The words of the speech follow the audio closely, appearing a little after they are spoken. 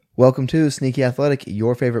Welcome to Sneaky Athletic,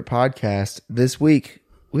 your favorite podcast. This week,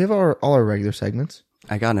 we have all our regular segments.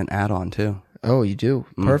 I got an add-on too. Oh, you do?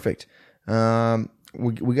 Perfect.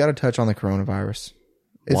 We got to touch on the coronavirus.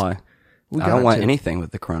 Why? I don't want anything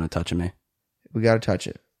with the corona touching me. We got to touch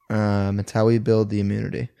it. It's how we build the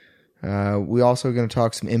immunity. We also going to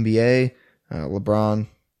talk some NBA, LeBron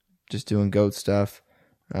just doing GOAT stuff.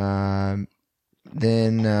 Then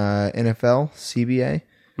NFL, CBA.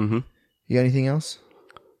 Mm-hmm. You got anything else?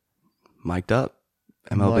 Mic'd up.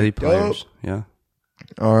 MLB Mic'd players. up. Yeah.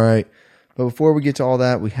 All right. But before we get to all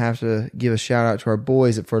that, we have to give a shout out to our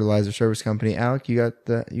boys at Fertilizer Service Company. Alec, you got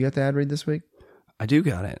the ad read this week? I do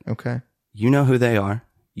got it. Okay. You know who they are.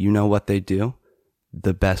 You know what they do.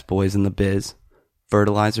 The best boys in the biz.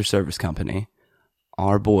 Fertilizer Service Company.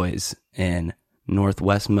 Our boys in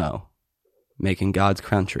Northwest Mo. Making God's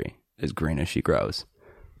country as green as she grows.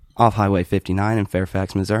 Off Highway 59 in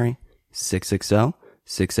Fairfax, Missouri.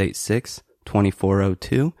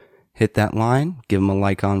 660-686-2402. Hit that line. Give them a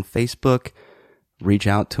like on Facebook. Reach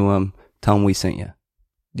out to them. Tell them we sent you.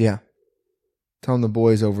 Yeah. Tell them the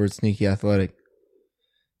boys over at Sneaky Athletic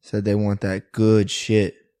said they want that good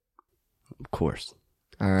shit. Of course.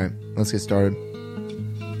 All right. Let's get started.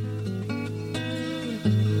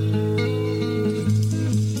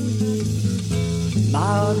 My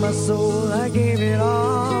heart, my soul, I gave it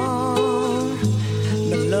all.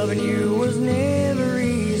 But loving you was never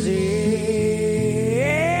easy.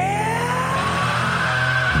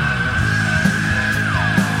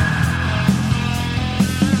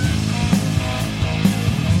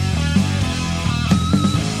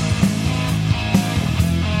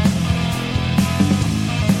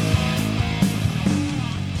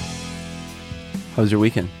 How was your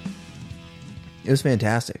weekend? It was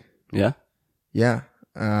fantastic. Yeah? Yeah.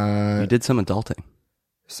 You did some adulting.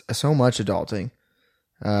 So much adulting.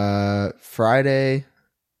 Friday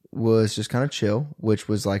was just kind of chill, which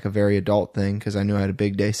was like a very adult thing because I knew I had a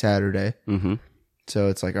big day Saturday. Mm-hmm. So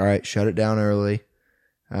it's like, all right, shut it down early.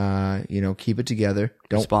 Keep it together.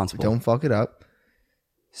 Responsible. Don't fuck it up.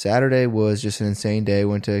 Saturday was just an insane day.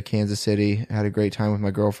 Went to Kansas City, had a great time with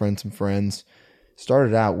my girlfriend, some friends.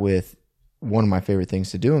 Started out with one of my favorite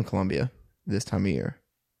things to do in Columbia this time of year.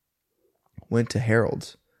 Went to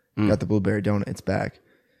Harold's. Got the blueberry donut. It's back.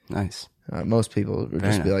 Nice. Most people would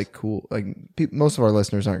Very just be nice. like, cool. Like most of our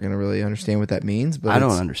listeners aren't going to really understand what that means. But I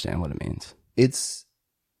don't understand what it means. It's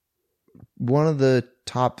one of the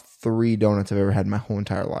top 3 donuts I've ever had in my whole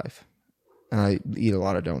entire life. And I eat a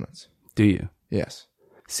lot of donuts. Do you? Yes.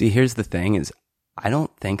 See, here's the thing is I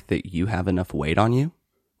don't think that you have enough weight on you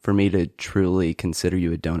for me to truly consider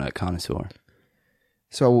you a donut connoisseur.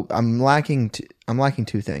 So I'm lacking 2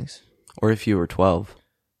 things. Or if you were 12.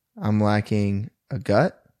 I'm lacking a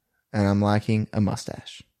gut and I'm lacking a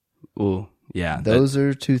mustache. Ooh, yeah. Those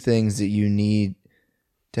are 2 things that you need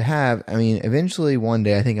to have. I mean, eventually one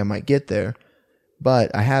day I think I might get there,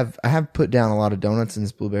 but I have put down a lot of donuts and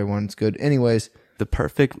this blueberry one. It's good. Anyways, the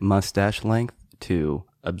perfect mustache length to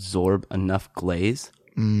absorb enough glaze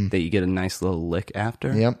that you get a nice little lick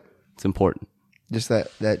after. Yep. It's important. Just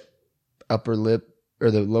that upper lip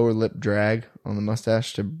or the lower lip drag on the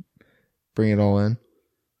mustache to bring it all in.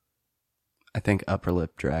 I think upper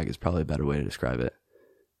lip drag is probably a better way to describe it.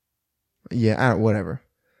 Yeah, whatever.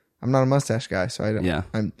 I'm not a mustache guy, so I don't. Yeah.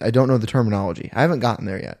 I don't know the terminology. I haven't gotten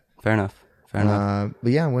there yet. Fair enough.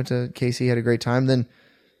 But yeah, I went to KC, had a great time. Then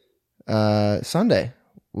Sunday,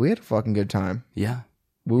 we had a fucking good time. Yeah.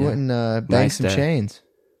 We went and banged Nice some day. chains.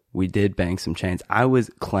 We did bang some chains. I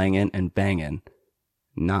was clanging and banging.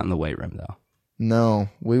 Not in the weight room, though. No,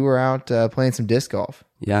 we were out playing some disc golf.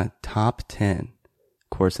 Yeah, top 10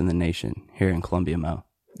 course in the nation here in Columbia Mo.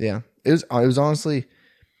 Yeah, it was honestly,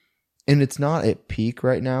 and it's not at peak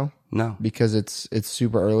right now No. because it's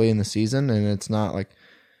super early in the season and it's not like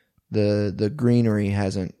the greenery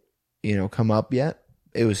hasn't come up yet.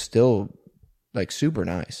 It was still like super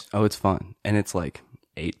nice. Oh, it's fun. And it's like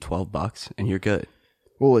 $12 and you're good.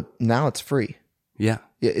 Well, now it's free. Yeah.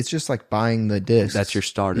 Yeah, it's just like buying the discs. That's your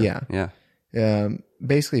starter. Yeah. Yeah.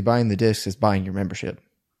 Basically, buying the discs is buying your membership,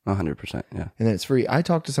 100%. Yeah. and then it's free. I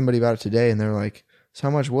talked to somebody about it today, and they're like, "So how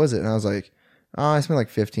much was it?" And I was like, "Oh, I spent like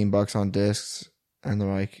 $15 on discs," and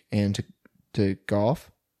they're like, "And to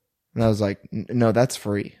golf," and I was like, "No, that's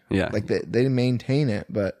free. Yeah. Like they maintain it,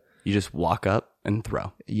 but You just walk up and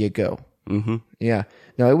throw. you go." Mm-hmm. Yeah,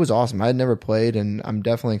 no, it was awesome. I had never played, and I'm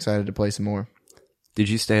definitely excited to play some more. Did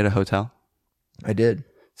you stay at a hotel? I did.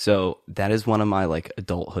 So that is one of my like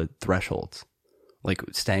adulthood thresholds. Like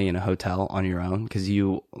staying in a hotel on your own, because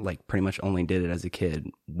you like pretty much only did it as a kid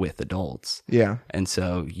with adults. Yeah, And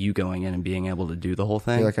so you going in and being able to do the whole I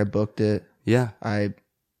thing. feel like I booked it. Yeah. I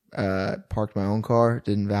parked my own car,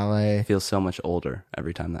 didn't valet. I feel so much older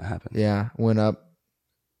every time that happens. Yeah, went up.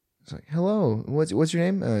 It's like, hello, what's your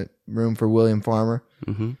name? Room for William Farmer.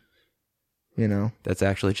 Mm-hmm. You know, That's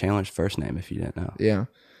actually Chandler's first name, if you didn't know.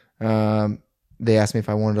 yeah. They asked me if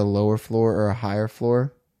I wanted a lower floor or a higher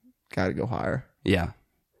floor. Got to go higher Yeah.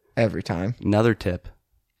 every time. Another tip: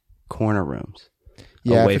 corner rooms,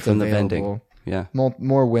 Yeah, away if it's from the available. vending. Yeah.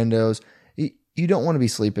 More windows. You don't want to be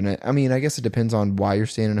sleeping in it. I mean, I guess it depends on why you're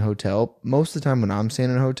staying in a hotel. Most of the time when I'm staying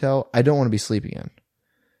in a hotel, I don't want to be sleeping in.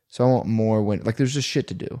 So I want more like there's just shit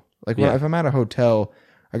to do. Like if I'm at a hotel,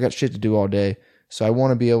 I got shit to do all day. So I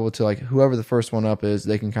want to be able to, like, whoever the first one up is,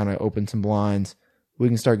 they can kind of open some blinds. We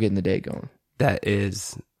can start getting the day going. That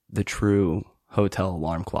is the true hotel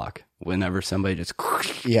alarm clock. Whenever somebody just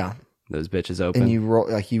Yeah. those bitches open. And you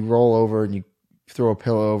roll over and you throw a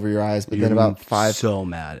pillow over your eyes, but then about five. So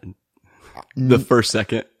mad. The first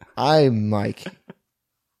second. I'm like,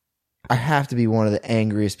 I have to be one of the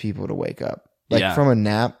angriest people to wake up. Like Yeah. from a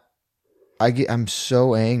nap, I'm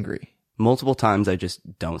so angry. Multiple times I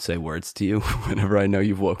just don't say words to you whenever I know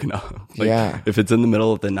you've woken up. Like, Yeah. if it's in the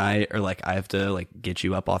middle of the night or like I have to like get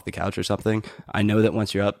you up off the couch or something, I know that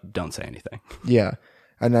once you're up, don't say anything. Yeah.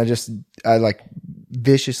 And I like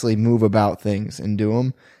viciously move about things and do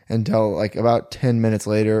them until like about 10 minutes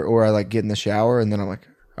later, or I like get in the shower and then I'm like,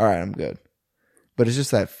 all right, I'm good. But it's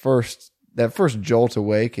just that first jolt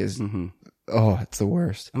awake is, oh, it's the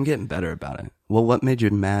worst. I'm getting better about it. Well, what made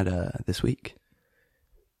you mad this week?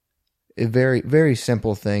 A very, very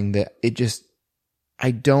simple thing that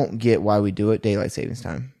I don't get why we do it, daylight savings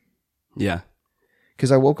time. Yeah.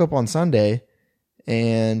 Because I woke up on Sunday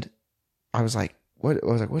and I was like,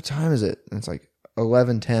 what time is it? And it's like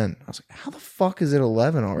 11:10. I was like, how the fuck is it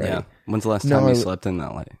 11 already? Yeah. When's the last No, time you slept in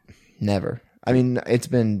that late? Never. I mean, it's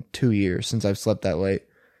been 2 years since I've slept that late.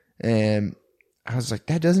 And I was like,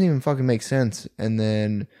 that doesn't even fucking make sense. And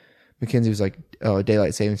then Mackenzie was like, oh,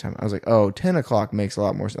 daylight savings time. I was like, oh, 10 o'clock makes a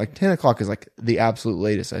lot more sense. Like 10 o'clock is like the absolute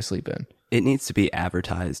latest I sleep in. It needs to be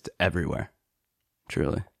advertised everywhere.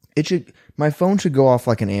 Truly. My phone should go off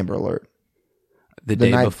like an Amber Alert. The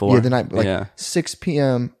day night before. Yeah, the night, like Yeah. 6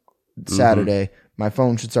 p.m. Saturday, my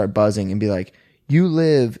phone should start buzzing and be like, you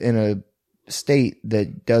live in a state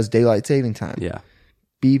that does daylight saving time. Yeah.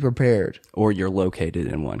 Be prepared. Or you're located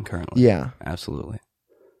in one currently. Yeah. Absolutely.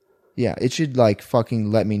 Yeah, it should like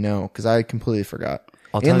fucking let me know because I completely forgot.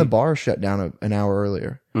 I'll tell And the you- bar shut down an hour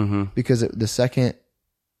earlier because it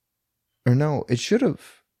should have.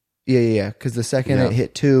 Yeah. Because the second Yeah. it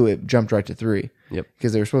hit 2, it jumped right to 3. Yep.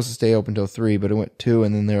 Because they were supposed to stay open till 3, but it went 2,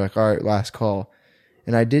 and then they're like, "All right, last call."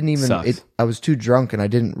 And I didn't even. Sucks. I was too drunk and I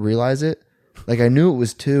didn't realize it. Like I knew it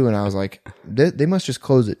was 2, and I was like, "They must just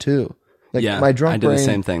close at 2." Like Yeah. my drunk I did brain. the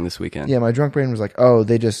same thing this weekend. Yeah, my drunk brain was like, "Oh,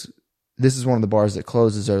 this is one of the bars that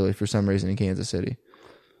closes early for some reason in Kansas City."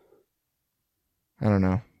 I don't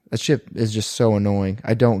know. That shit is just so annoying.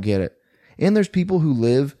 I don't get it. And there's people who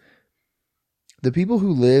live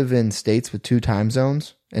in states with 2 time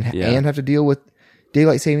zones and have to deal with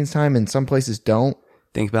daylight savings time, and some places don't.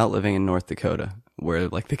 Think about living in North Dakota, where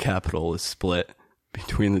like the capital is split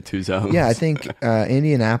between the 2 zones. Yeah, I think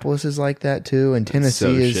Indianapolis is like that too, and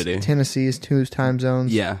Tennessee so shitty. Tennessee is 2 time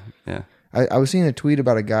zones. Yeah. I was seeing a tweet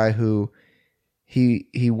about a guy who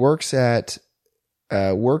he works at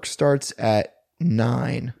work starts at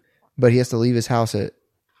 9, but he has to leave his house at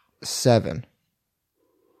 7.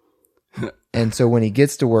 And so when he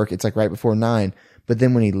gets to work, it's like right before 9. But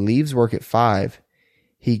then when he leaves work at 5,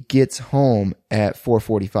 he gets home at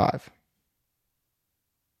 4:45.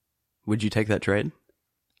 Would you take that trade?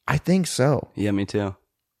 I think so. Yeah, me too.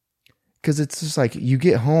 Because it's just like you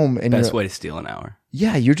get home and Best way to steal an hour.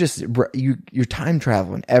 yeah, you're time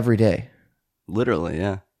traveling every day. Literally,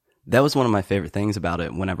 yeah. That was one of my favorite things about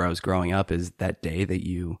it whenever I was growing up is that day that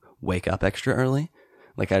you wake up extra early.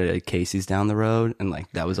 Like I had Casey's down the road and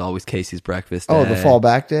like that was always Casey's breakfast day. Oh, the fall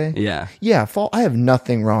back day? Yeah. Yeah, fall. I have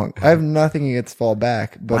nothing wrong. I have nothing against fall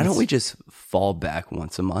back. But Why don't we just fall back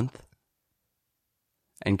once a month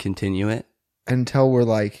and continue it? until we're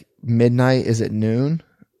like midnight is at noon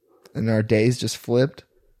and our days just flipped?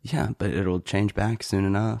 Yeah, but it'll change back soon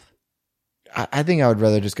enough. I think I would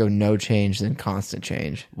rather just go no change than constant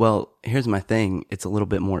change. Well, here's my thing. It's a little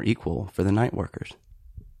bit more equal for the night workers.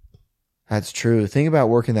 That's true. Think about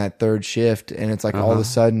working that third shift and it's like all of a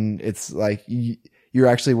sudden it's like you're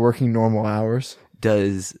actually working normal hours.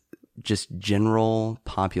 Does just general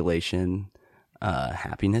population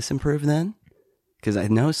happiness improve then? Because I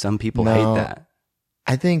know some people No. hate that.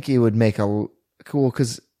 I think it would make a cool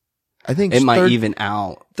because I think It might even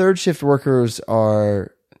out. third shift workers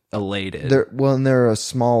are elated. And they're a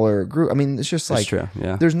smaller group. I mean, it's just That's like true.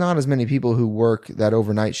 Yeah. there's not as many people who work that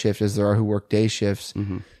overnight shift as there are who work day shifts.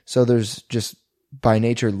 Mm-hmm. So there's just by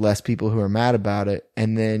nature less people who are mad about it.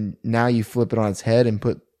 And then now you flip it on its head and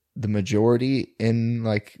put the majority in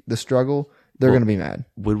like the struggle. They're going to be mad.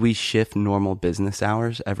 Would we shift normal business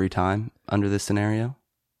hours every time under this scenario?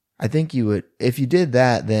 I think you would. If you did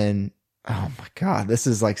that, then oh my God, this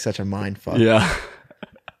is like such a mind fuck. Yeah.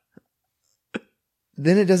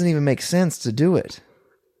 Then it doesn't even make sense to do it.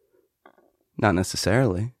 Not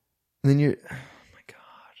necessarily. And then you're, oh my God.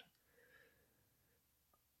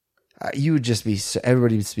 You would just be,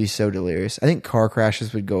 everybody would be so delirious. I think car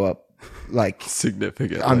crashes would go up like,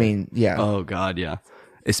 Significantly. I mean, yeah. Oh God, yeah.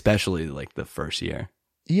 Especially like the first year.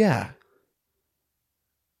 Yeah.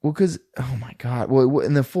 Well, because, oh my God. Well,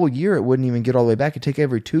 in the full year, it wouldn't even get all the way back. It'd take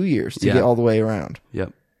every 2 years to Yeah. get all the way around.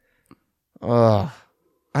 Yep. Ugh.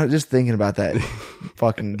 I'm just thinking about that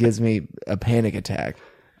fucking gives me a panic attack.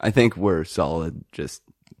 I think we're solid. Just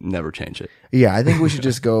never change it. Yeah, I think we should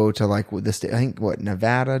just go to like the state. I think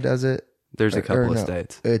Nevada does it. There's a couple of no,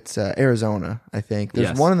 states. It's Arizona, I think.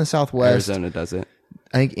 There's Yes. one in the Southwest. Arizona does it.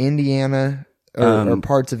 I think Indiana or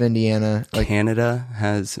parts of Indiana, like, Canada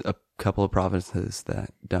has a couple of provinces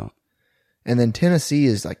that don't. and then Tennessee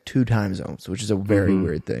is like 2 time zones, which is a very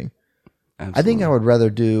weird thing. Absolutely. I think I would rather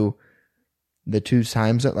do the 2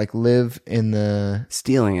 time zone, like live in the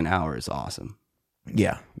Stealing an hour is awesome.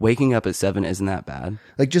 yeah, Waking up at 7 isn't that bad.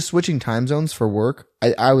 like just switching time zones for work.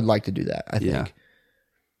 I would like to do that. I Yeah. think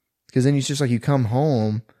because then it's just like you come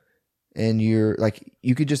home and you're like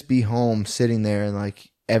you could just be home sitting there and like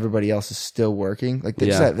everybody else is still working, like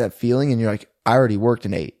just Yeah. that feeling, and you're like, I already worked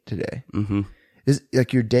an 8 today. Mm-hmm. Is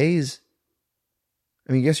like your days.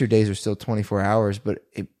 I mean, I guess your days are still 24 hours, but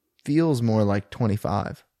it feels more like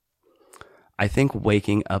 25. I think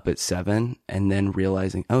waking up at 7 and then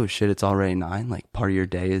realizing, oh shit, it's already 9. Like part of your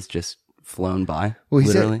day is just flown by. Well,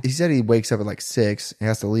 literally. he said he wakes up at like 6 and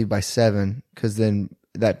has to leave by 7 because then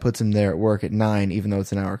that puts him there at work at 9, even though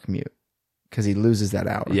it's an hour commute, because he loses that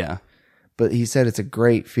hour. Yeah. But he said it's a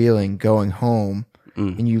great feeling going home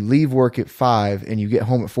and you leave work at 5 and you get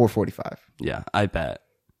home at 4:45. Yeah. I bet.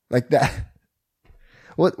 Like that.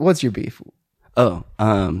 What's your beef? Oh,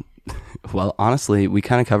 well, honestly, we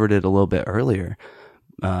kind of covered it a little bit earlier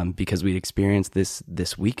because we experienced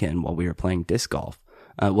this weekend while we were playing disc golf.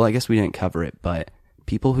 Well, I guess we didn't cover it, but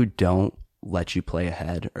people who don't let you play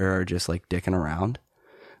ahead or are just like dicking around.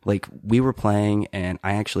 Like we were playing and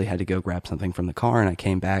I actually had to go grab something from the car and I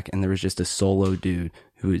came back and there was just a solo dude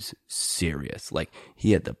who was serious. Like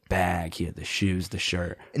he had the bag, he had the shoes, the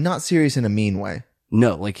shirt. Not serious in a mean way.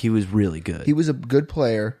 No, like he was really good. He was a good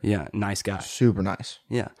player. Yeah, nice guy. Super nice.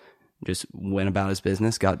 Yeah. Just went about his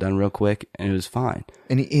business, got done real quick, and it was fine.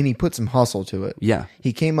 And he put some hustle to it. Yeah.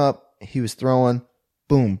 He came up, he was throwing,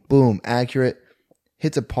 boom, boom, accurate,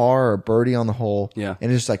 hits a par or a birdie on the hole. Yeah.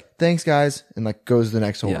 And it's just like, thanks guys, and like goes to the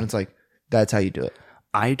next hole. Yeah. And it's like, that's how you do it.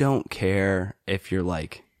 I don't care if you're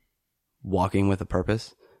like walking with a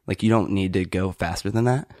purpose. Like you don't need to go faster than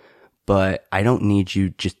that. But I don't need you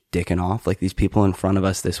just dicking off. Like these people in front of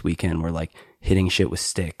us this weekend were like hitting shit with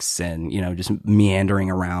sticks and, you know, just meandering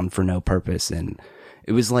around for no purpose. And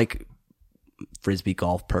it was like Frisbee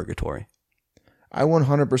golf purgatory. I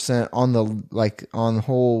 100% on the, like, on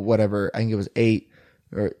hole, whatever, I think it was 8,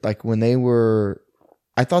 or like when they were,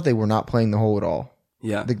 I thought they were not playing the hole at all.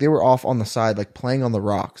 Yeah. Like they were off on the side, like playing on the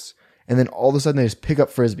rocks. And then all of a sudden they just pick up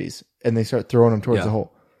Frisbees and they start throwing them towards Yeah. the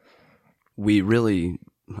hole. We really,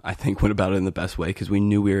 I think, went about it in the best way because we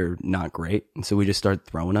knew we were not great. And so we just started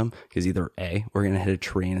throwing them because either A, we're going to hit a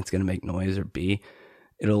tree and it's going to make noise, or B,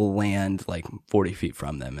 it'll land like 40 feet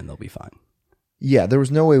from them and they'll be fine. Yeah, there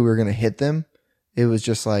was no way we were going to hit them. It was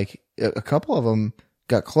just like a couple of them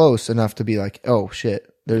got close enough to be like, oh shit,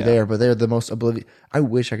 they're there, but they're the most oblivious. I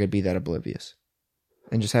wish I could be that oblivious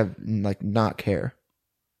and just have like not care.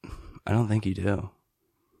 I don't think you do.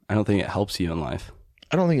 I don't think it helps you in life.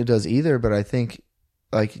 I don't think it does either, but I think,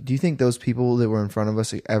 like, do you think those people that were in front of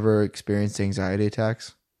us ever experienced anxiety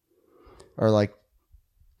attacks? Or like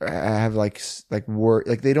have like worry,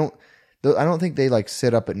 like they don't, I don't think they like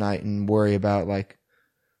sit up at night and worry about like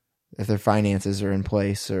if their finances are in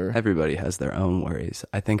place or. Everybody has their own worries.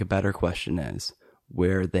 I think a better question is,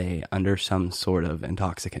 were they under some sort of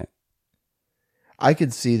intoxicant? I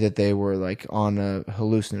could see that they were like on a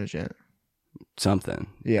hallucinogen. Something.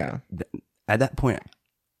 Yeah. At that point,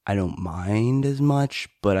 I don't mind as much,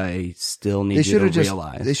 but I still need They you should to have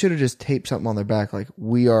realize. they should have just taped something on their back like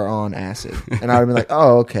we are on acid, and I would have been like,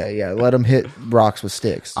 oh okay, yeah, let them hit rocks with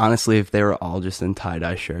sticks. Honestly, if they were all just in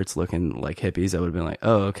tie-dye shirts looking like hippies, I would have been like,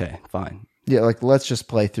 oh, okay, fine. Yeah, like let's just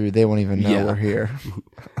play through. They won't even know Yeah. we're here.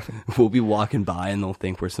 We'll be walking by and they'll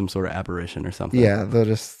think we're some sort of apparition or something. Yeah,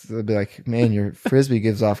 they'll be like, man, your frisbee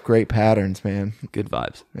gives off great patterns, man. Good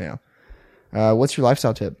vibes. Yeah. What's your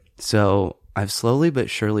lifestyle tip? So I've slowly but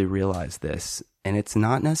surely realized this, and it's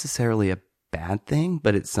not necessarily a bad thing,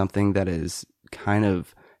 but it's something that has kind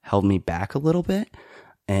of held me back a little bit.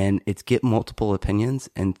 And it's get multiple opinions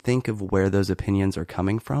and think of where those opinions are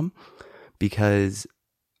coming from, because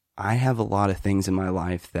I have a lot of things in my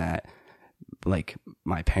life that, like,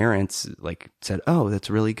 my parents like said, oh, that's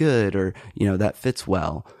really good, or, you know, that fits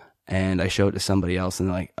well. And I show it to somebody else and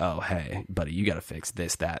they're like, oh, hey, buddy, you got to fix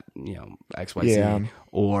this, that, you know, X, Y, Z. Yeah.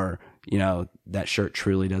 Or, you know, that shirt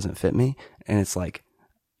truly doesn't fit me. And it's like,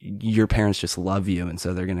 your parents just love you. And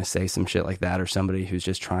so they're going to say some shit like that, or somebody who's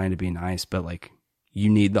just trying to be nice, but like, you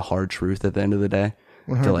need the hard truth at the end of the day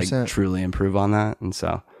 100%. to like truly improve on that. And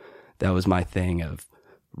so that was my thing of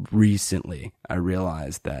recently I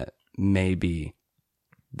realized that maybe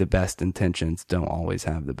the best intentions don't always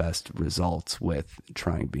have the best results with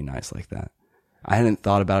trying to be nice like that. I hadn't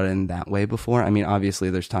thought about it in that way before. I mean, obviously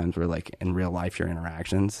there's times where like in real life, your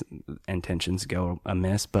interactions, intentions go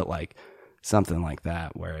amiss, but like something like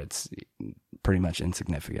that where it's pretty much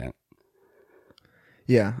insignificant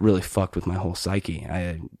Yeah. really fucked with my whole psyche.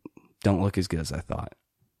 I don't look as good as I thought.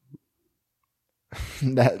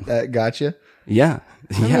 That got you? Yeah.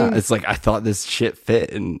 Yeah. mean- It's like I thought this shit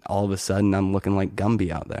fit, and all of a sudden I'm looking like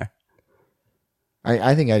Gumby out there.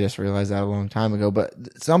 I think I just realized that a long time ago, but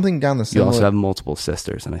something down the You similar... also have multiple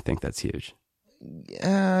sisters, and I think that's huge.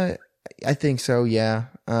 I think so, yeah.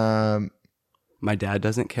 My dad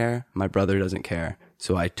doesn't care. My brother doesn't care.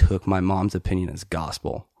 So I took my mom's opinion as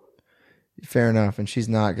gospel. Fair enough, and she's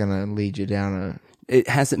not going to lead you down a... It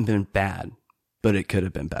hasn't been bad, but it could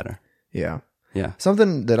have been better. Yeah. Yeah.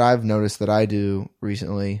 Something that I've noticed that I do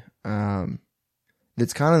recently,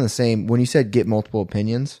 that's kind of the same. When you said get multiple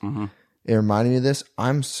opinions, it reminded me of this.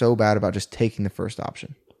 I'm so bad about just taking the first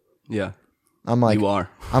option. Yeah. I'm like, You are.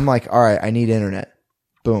 I'm like, all right, I need internet.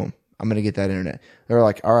 Boom. I'm going to get that internet. They're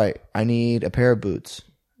like, all right, I need a pair of boots.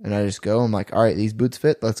 And I just go, I'm like, all right, these boots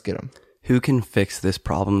fit. Let's get them. Who can fix this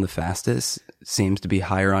problem the fastest seems to be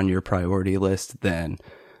higher on your priority list than,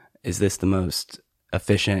 is this the most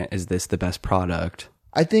efficient? Is this the best product?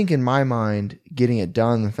 I think in my mind, getting it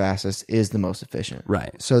done the fastest is the most efficient.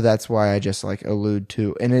 Right. So that's why I just like allude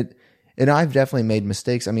to, and I've definitely made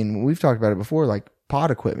mistakes. I mean, we've talked about it before, like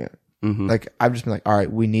pod equipment. Like I've just been like, all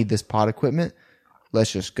right, we need this pod equipment.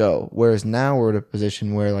 Let's just go. Whereas now we're at a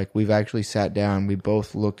position where like we've actually sat down, we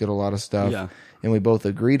both looked at a lot of stuff, Yeah. and we both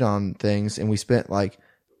agreed on things, and we spent like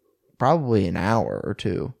probably an hour or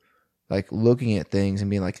two, like looking at things and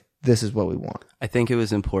being like, this is what we want. I think it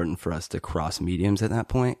was important for us to cross mediums at that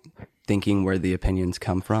point, thinking where the opinions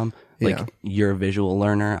come from. Like, Yeah. you're a visual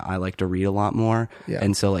learner. I like to read a lot more. Yeah.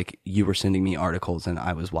 And so, like, you were sending me articles and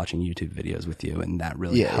I was watching YouTube videos with you, and that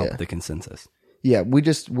really Yeah, helped yeah. the consensus. Yeah, we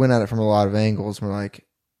just went at it from a lot of angles. We're like,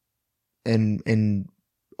 and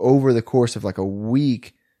over the course of like a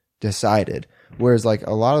week, decided. Whereas like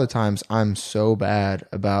a lot of the times, I'm so bad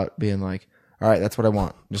about being like, all right, that's what I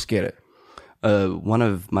want. Just get it. One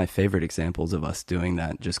of my favorite examples of us doing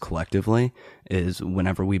that just collectively is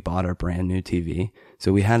whenever we bought our brand new TV.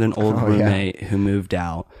 So we had an old Oh, yeah. roommate who moved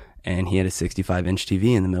out, and he had a 65-inch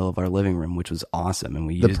TV in the middle of our living room, which was awesome. And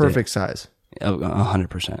we The used perfect size. it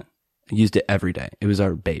 100%. Used it every day. It was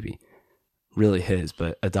our baby. Really his,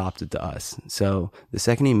 but adopted to us. So the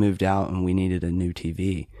second he moved out and we needed a new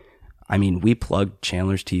TV, I mean, we plugged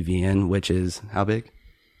Chandler's TV in, which is how big?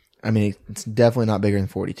 I mean, it's definitely not bigger than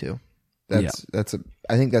 42. I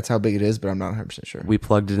think that's how big it is, but I'm not 100% sure. We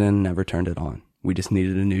plugged it in and never turned it on. We just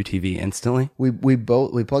needed a new TV instantly. We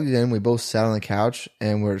plugged it in. We both sat on the couch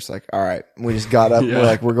and we're just like, all right. We just got up. Yeah. We're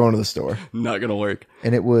like, we're going to the store. Not going to work.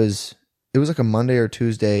 And it was like a Monday or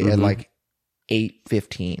Tuesday at Mhm. like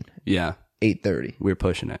 8:15, Yeah, 8:30. we were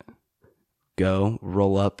pushing it. Go,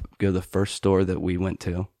 roll up, go to the first store that we went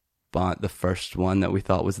to. Bought the first one that we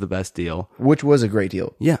thought was the best deal. Which was a great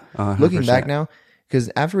deal. Yeah. 100%. Looking back now, because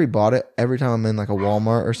after we bought it, every time I'm in like a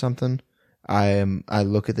Walmart or something, I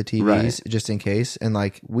look at the TVs Right. just in case. And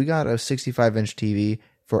like we got a 65-inch TV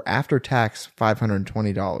for after tax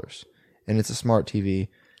 $520, and it's a smart TV.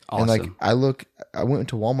 Awesome. And like I went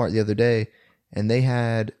to Walmart the other day, and they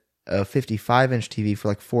had a 55-inch TV for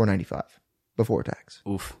like $495 before tax.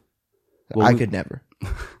 Oof. I could never.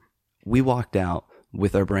 We walked out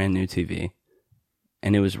with our brand new TV,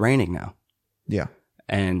 and it was raining now. Yeah.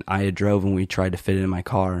 And I had drove and we tried to fit it in my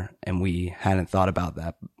car, and we hadn't thought about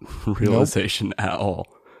that realization at all.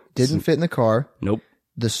 Didn't fit in the car. Nope.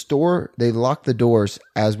 the store, they locked the doors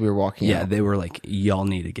as we were walking Yeah, out. they were like, y'all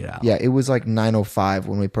need to get out. Yeah, it was like 9:05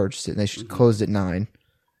 when we purchased it, and they closed at 9.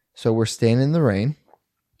 So we're standing in the rain.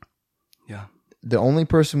 Yeah. The only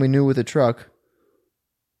person we knew with a truck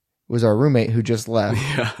was our roommate who just left.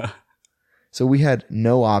 Yeah. So we had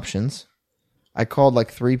no options. I called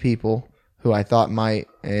like 3 people who I thought might,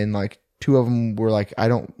 and like 2 of them were like, I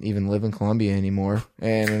don't even live in Columbia anymore.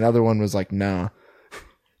 And another one was like, nah.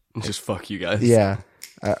 Just fuck you guys. Yeah.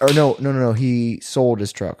 Or no. He sold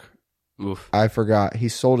his truck. Oof. I forgot. He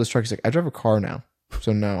sold his truck. He's like, I drive a car now.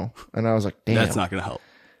 So no. And I was like, damn. That's not going to help.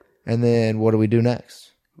 And then what do we do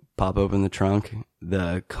next? Pop open the trunk,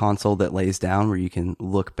 the console that lays down where you can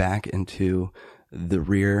look back into the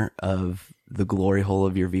rear of the glory hole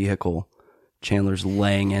of your vehicle. Chandler's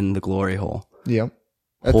laying in the glory hole, Yep.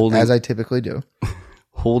 That's, Holding- as I typically do.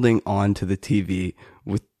 holding on to the TV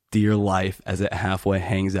with dear life as it halfway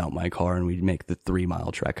hangs out my car, and we make the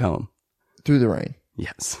 3-mile trek home. Through the rain.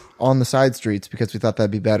 Yes. On the side streets because we thought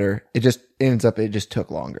that'd be better. It just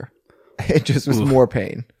took longer. It just was more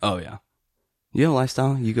pain. Oh, yeah. You have a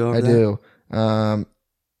lifestyle? You go over I that? do.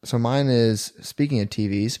 So mine is, speaking of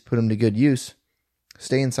TVs, put them to good use.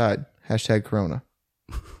 Stay inside. # Corona.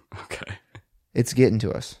 Okay. It's getting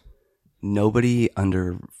to us. Nobody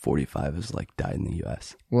under 45 has like died in the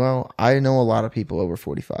U.S. Well, I know a lot of people over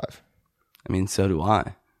 45. I mean, so do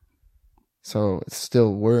I. So it's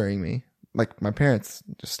still worrying me. Like my parents,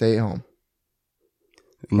 just stay at home.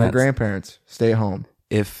 And My that's- grandparents, stay at home.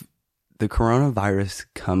 If the coronavirus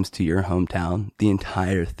comes to your hometown, the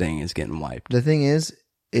entire thing is getting wiped. The thing is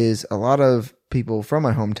a lot of people from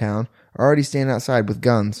my hometown are already standing outside with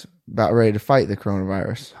guns about ready to fight the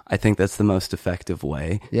coronavirus. I think that's the most effective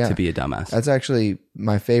way Yeah. to be a dumbass. That's actually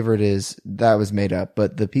my favorite. Is that was made up,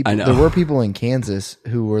 but the people I know. there were people in Kansas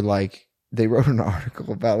who were like, they wrote an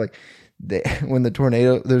article about like when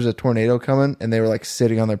there's a tornado coming, and they were like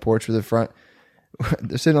sitting on their porch with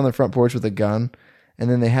they're sitting on their front porch with a gun, and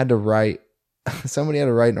then they had to write. Somebody had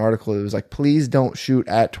to write an article. It was like, please don't shoot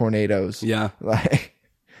at tornadoes. Yeah. Like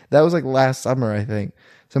that was like last summer, I think.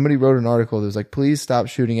 Somebody wrote an article that was like, please stop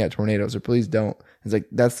shooting at tornadoes, or please don't. It's like,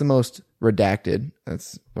 that's the most redacted.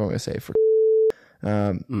 That's what I'm going to say for,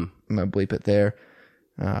 I'm going to bleep it there.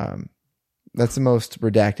 That's the most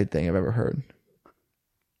redacted thing I've ever heard.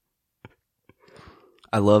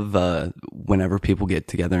 I love whenever people get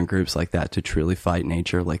together in groups like that to truly fight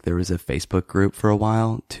nature. Like there was a Facebook group for a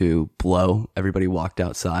while to blow. Everybody walked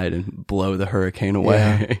outside and blow the hurricane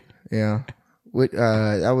away. Yeah.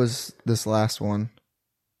 That was this last one.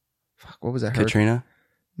 Fuck, what was that? Katrina?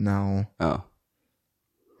 No. Oh.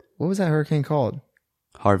 What was that hurricane called?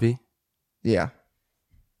 Harvey? Yeah.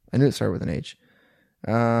 I knew it started with an H.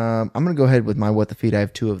 I'm going to go ahead with my What the Feed. I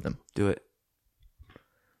have 2 of them. Do it.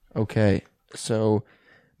 Okay. So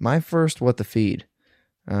my first What the Feed.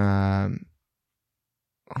 Let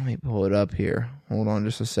me pull it up here. Hold on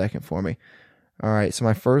just a second for me. All right. So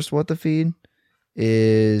my first What the Feed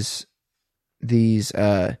is these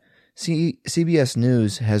CBS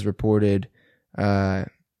News has reported on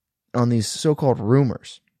these so-called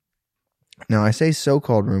rumors. Now, I say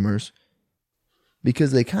so-called rumors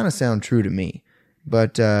because they kind of sound true to me.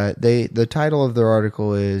 But the title of their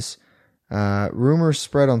article is rumors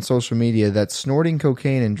spread on social media that snorting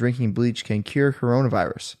cocaine and drinking bleach can cure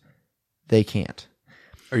coronavirus. They can't.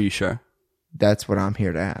 Are you sure? That's what I'm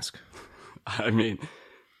here to ask. I mean,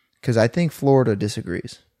 Because I think Florida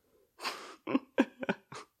disagrees.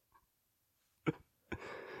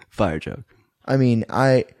 fire joke. I mean,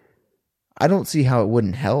 I don't see how it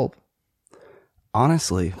wouldn't help.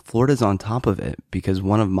 Honestly, Florida's on top of it because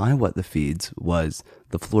one of my What the Feeds was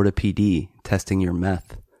the Florida PD testing your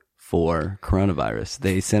meth for coronavirus.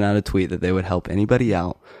 They sent out a tweet that they would help anybody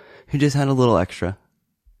out who just had a little extra.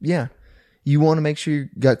 Yeah. You want to make sure you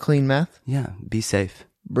got clean meth? Yeah, be safe.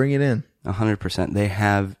 Bring it in. 100%. They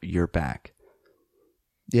have your back.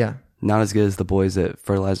 Yeah. Not as good as the boys at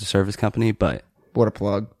Fertilizer Service Company, but, What a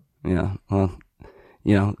plug. yeah, well,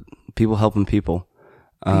 people helping people.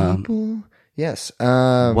 People. Yes.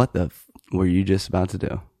 What the were you just about to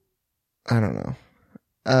do? I don't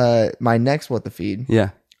know. My next What the Feed,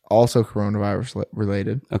 Yeah. also coronavirus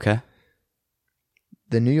related. Okay.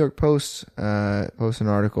 The New York Post posts an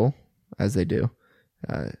article, as they do,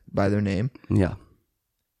 by their name. Yeah.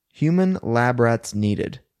 Human lab rats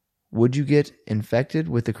needed. Would you get infected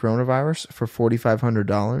with the coronavirus for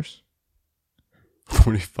 $4,500?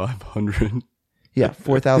 4,500. Yeah,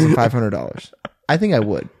 $4,500. I think I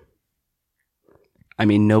would. I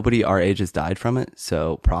mean, nobody our age has died from it,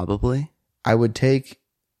 so probably. I would take,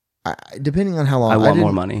 depending on how long. I want didn't-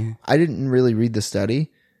 more money. I didn't really read the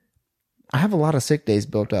study. I have a lot of sick days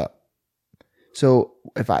built up. So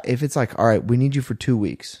if it's like, all right, we need you for 2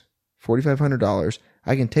 weeks, $4,500,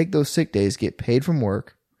 I can take those sick days, get paid from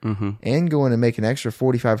work, and go in and make an extra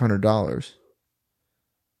 $4,500.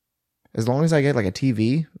 As long as I get like a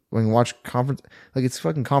TV, we can watch conference, like it's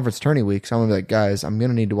fucking conference tourney week. So I'm gonna be like, guys, I'm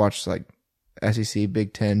gonna need to watch like SEC,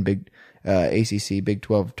 Big 10, ACC, Big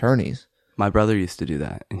 12 tourneys. My brother used to do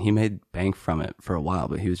that, and he made bank from it for a while,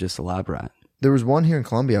 but he was just a lab rat. There was one here in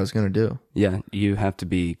Columbia I was gonna do. Yeah, you have to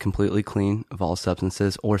be completely clean of all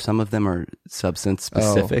substances, or some of them are substance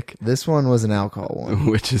specific. Oh, this one was an alcohol one,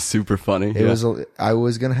 which is super funny. It was. I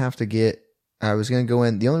was gonna go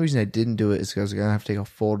in. The only reason I didn't do it is because I was gonna have to take a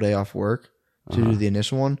full day off work to do the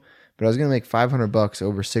initial one. But I was gonna make $500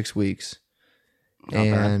 over 6 weeks,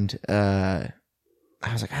 and I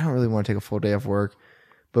was like, I don't really want to take a full day off work.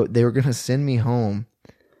 But they were gonna send me home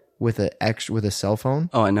with a cell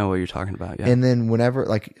phone. Oh, I know what you're talking about. Yeah. And then whenever,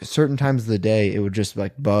 like certain times of the day, it would just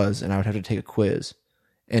like buzz, and I would have to take a quiz,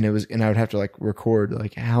 and I would have to like record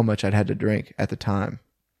like how much I'd had to drink at the time.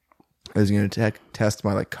 I was going to test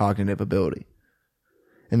my like cognitive ability,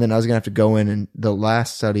 and then I was going to have to go in, and the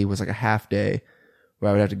last study was like a half day where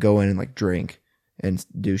I would have to go in and like drink and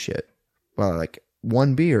do shit. Well, like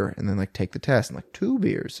 1 beer, and then like take the test, and like 2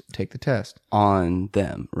 beers, take the test on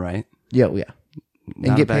them, right? Yeah.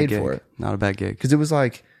 And get paid for it. Not a bad gig. Because it was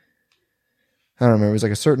like, I don't remember, it was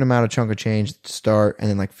like a certain amount of chunk of change to start, and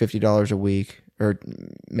then like $50 a week, or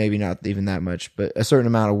maybe not even that much, but a certain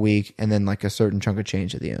amount a week, and then like a certain chunk of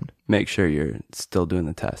change at the end. Make sure you're still doing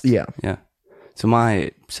the test. Yeah. Yeah. So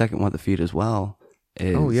my second one, the feed as well,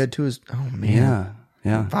 is... Oh, you had 2 oh man.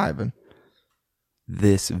 Yeah. Vibing.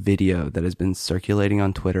 This video that has been circulating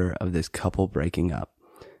on Twitter of this couple breaking up.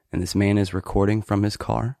 And this man is recording from his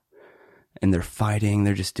car. And they're fighting.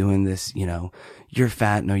 They're just doing this, you're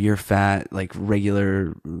fat, no, you're fat, like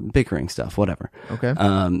regular bickering stuff, whatever. Okay.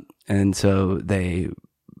 And so they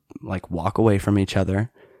like walk away from each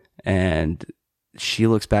other, and she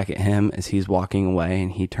looks back at him as he's walking away,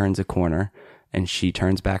 and he turns a corner, and she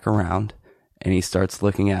turns back around, and he starts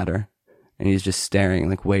looking at her, and he's just staring,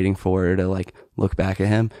 like waiting for her to like look back at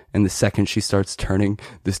him. And the second she starts turning,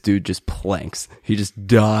 this dude just planks. He just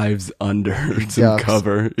dives under some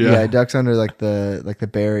cover. Yeah, ducks under like the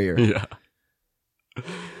barrier. Yeah.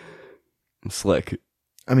 Slick.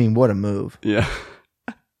 I mean, what a move. Yeah.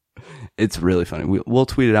 It's really funny. We'll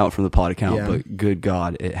tweet it out from the pod account, but good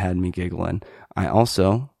God, it had me giggling. I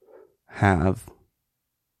also have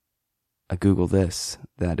a Google this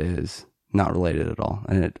that is not related at all.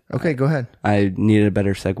 And okay, go ahead. I needed a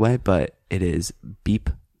better segue, but it is Beep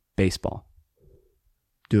Baseball.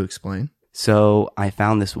 Do explain. So I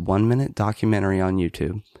found this 1-minute documentary on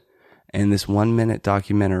YouTube, and this 1-minute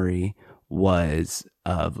documentary was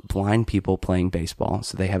of blind people playing baseball.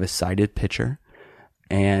 So they have a sighted pitcher,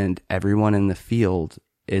 and everyone in the field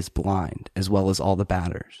is blind, as well as all the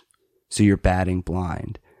batters. So you're batting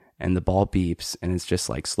blind, and the ball beeps, and it's just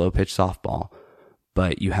like slow pitch softball.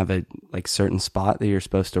 But you have a like certain spot that you're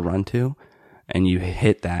supposed to run to, and you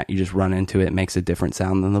hit that, you just run into it, it makes a different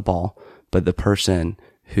sound than the ball. But the person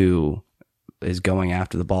who is going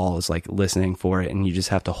after the ball is like listening for it, and you just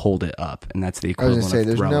have to hold it up, and that's the equivalent of throwing. I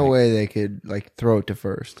was gonna say, there's no way they could like throw it to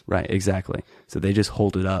first. Right, exactly. So they just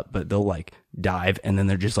hold it up, but they'll like dive, and then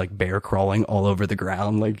they're just like bear crawling all over the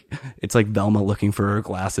ground. Like it's like Velma looking for her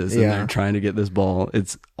glasses, and they're trying to get this ball.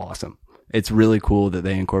 It's awesome. It's really cool that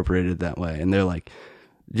they incorporated it that way, and they're like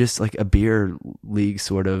just like a beer league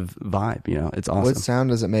sort of vibe. It's awesome. What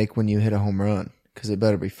sound does it make when you hit a home run? Because it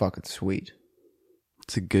better be fucking sweet.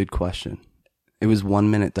 It's a good question. It was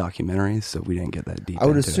 1-minute documentaries, so we didn't get that deep. I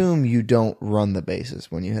would assume you don't run the bases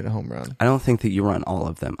when you hit a home run. I don't think that you run all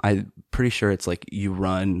of them. I'm pretty sure it's like you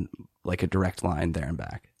run like a direct line there and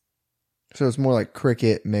back. So it's more like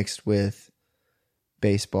cricket mixed with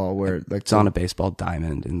baseball, where like it's on a baseball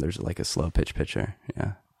diamond, and there's like a slow pitch pitcher.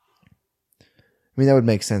 Yeah. I mean, that would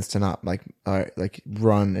make sense to not like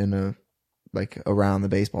run in a like around the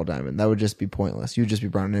baseball diamond. That would just be pointless. You'd just be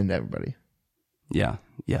running into everybody. Yeah.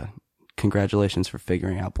 Congratulations for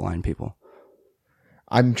figuring out blind people.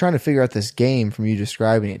 I'm trying to figure out this game from you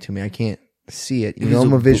describing it to me. I can't see it.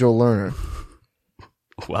 I'm a visual learner.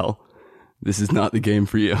 Well, this is not the game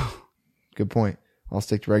for you. Good point. I'll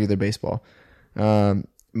stick to regular baseball.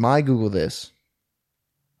 My Google this.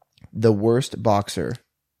 The worst boxer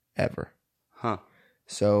ever. Huh.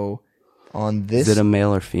 So on this... Is it a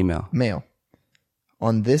male or female? Male.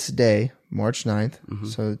 On this day, March 9th,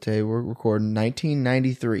 so the day we're recording,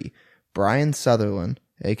 1993, Brian Sutherland,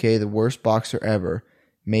 a.k.a. the worst boxer ever,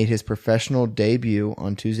 made his professional debut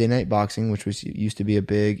on Tuesday Night Boxing, which used to be a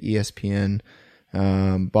big ESPN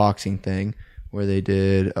boxing thing where they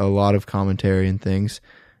did a lot of commentary and things.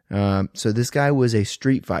 So this guy was a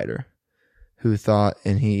street fighter who thought,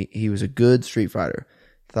 and he was a good street fighter,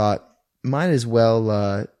 thought might as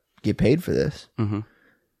well get paid for this. Mm-hmm.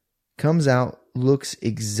 Comes out, looks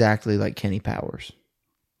exactly like Kenny Powers.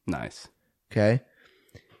 Nice. Okay.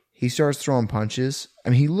 He starts throwing punches. I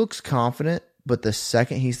mean, he looks confident, but the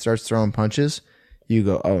second he starts throwing punches, you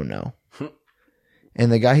go, oh no.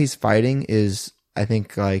 And the guy he's fighting is, I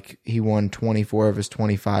think, like, he won 24 of his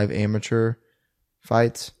 25 amateur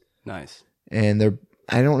fights. Nice. And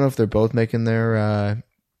I don't know if they're both making their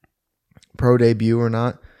pro debut or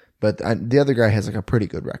not, but the other guy has like a pretty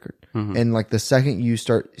good record. Mm-hmm. And like the second you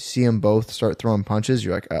see them both start throwing punches,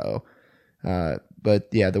 you're like, uh-oh. But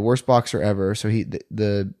yeah, the worst boxer ever. So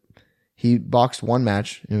he boxed one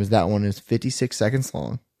match, and it was that one. It was 56 seconds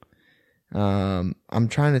long. I'm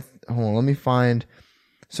trying to hold on. Let me find.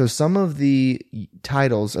 So some of the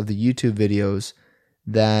titles of the YouTube videos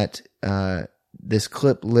that this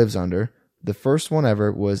clip lives under. The first one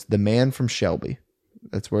ever was "The Man from Shelby."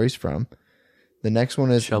 That's where he's from. The next one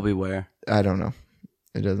is Shelby where? I don't know.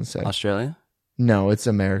 It doesn't say. Australia? No, it's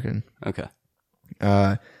American. Okay.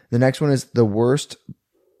 The next one is the worst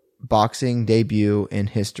boxing debut in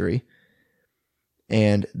history.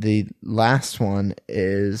 And the last one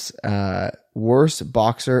is worst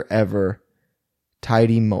boxer ever,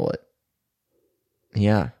 tidy mullet.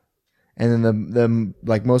 Yeah. And then the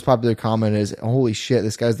like most popular comment is, holy shit,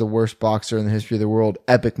 this guy's the worst boxer in the history of the world.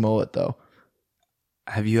 Epic mullet, though.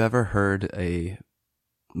 Have you ever heard a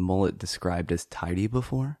mullet described as tidy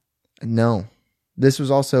before? No. This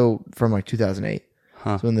was also from like 2008.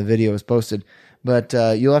 Huh. So when the video was posted. But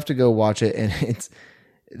you'll have to go watch it. And it's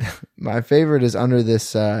my favorite is under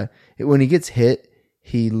this. When he gets hit,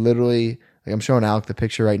 he literally, like I'm showing Alec the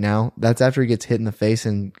picture right now. That's after he gets hit in the face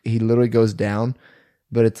and he literally goes down.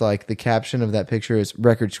 But it's like the caption of that picture is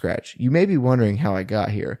record scratch. You may be wondering how I got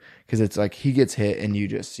here because it's like he gets hit and you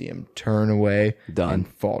just see him turn away and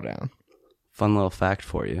fall down. Fun little fact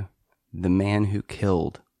for you. The man who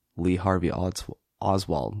killed Lee Harvey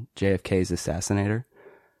Oswald, JFK's assassinator,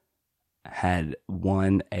 had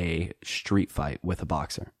won a street fight with a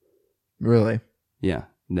boxer. Really? Yeah.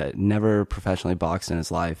 Never professionally boxed in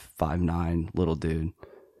his life. 5'9", little dude.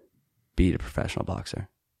 Beat a professional boxer.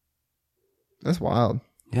 That's wild.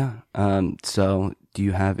 Yeah. So do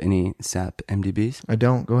you have any SAP MDBs? I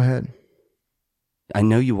don't. Go ahead. I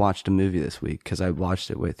know you watched a movie this week because I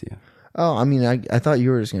watched it with you. Oh, I mean, I thought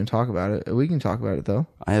you were just going to talk about it. We can talk about it, though.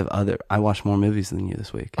 I watched more movies than you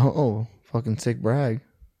this week. Oh, fucking sick brag.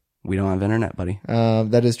 We don't have internet, buddy.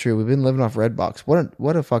 That is true. We've been living off Redbox.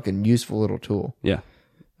 What a fucking useful little tool. Yeah.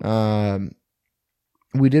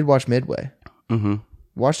 We did watch Midway. Mm-hmm.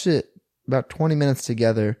 Watched it about 20 minutes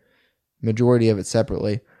together, majority of it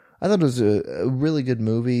separately. I thought it was a really good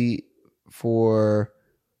movie for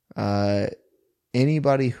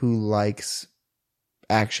anybody who likes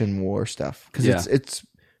action war stuff. Because it's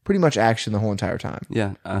pretty much action the whole entire time.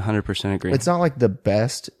 Yeah, 100% agree. It's not like the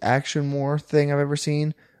best action war thing I've ever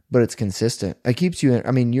seen, but it's consistent. It keeps you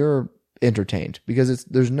I mean, you're entertained because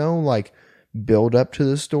there's no like build up to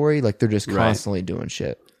the story. Like they're just constantly doing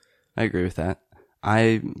shit. I agree with that.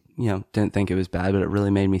 I didn't think it was bad, but it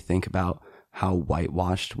really made me think about how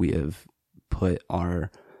whitewashed we have put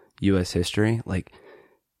our U.S. history. Like,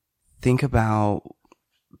 think about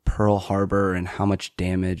Pearl Harbor and how much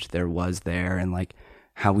damage there was there, and like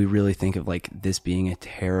how we really think of like this being a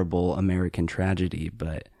terrible American tragedy.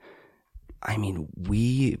 But I mean,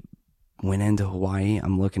 we went into Hawaii.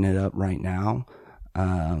 I'm looking it up right now.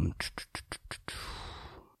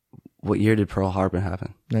 What year did Pearl Harbor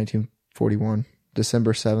happen? 1941.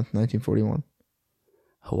 December 7th, 1941.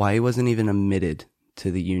 Hawaii wasn't even admitted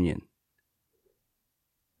to the Union.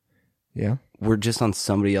 Yeah. We're just on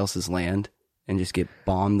somebody else's land and just get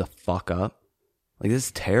bombed the fuck up. Like, this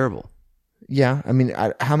is terrible. Yeah. I mean,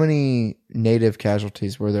 how many native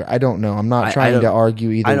casualties were there? I don't know. I'm not trying to argue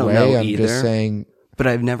either way. I'm just saying. But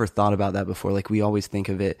I've never thought about that before. Like, we always think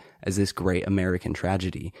of it as this great American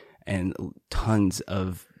tragedy, and tons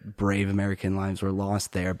of brave American lives were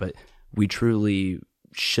lost there, but we truly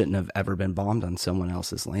shouldn't have ever been bombed on someone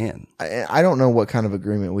else's land. I don't know what kind of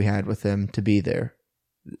agreement we had with them to be there.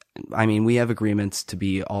 I mean, we have agreements to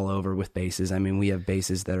be all over with bases. I mean, we have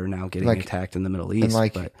bases that are now getting attacked in the Middle East. And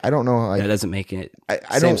like, but I don't know. Like, that doesn't make it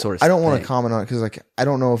I same sort of I don't want thing. to comment on it because, like, I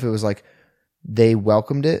don't know if it was like they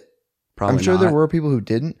welcomed it. Probably I'm sure not. there were people who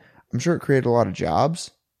didn't. I'm sure it created a lot of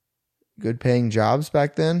jobs, good paying jobs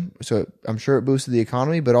back then. So I'm sure it boosted the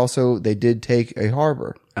economy, but also they did take a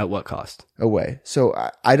harbor. At what cost? away. So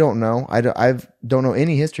I don't know. I don't know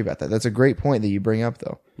any history about that. That's a great point that you bring up,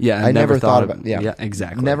 though. Yeah, I never thought of about. Yeah,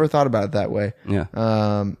 exactly. Never thought about it that way. Yeah.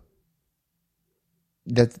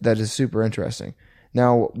 That is super interesting.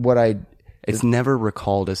 Now, It's never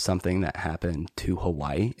recalled as something that happened to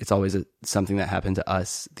Hawaii. It's always something that happened to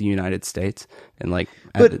us, the United States, and like.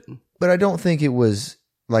 But I don't think it was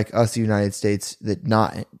like us, the United States, that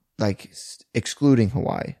not like excluding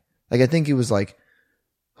Hawaii. Like I think it was like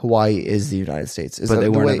Hawaii is the United States. It's but like they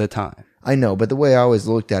weren't way, at the time. I know, but the way I always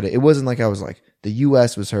looked at it, it wasn't like I was like the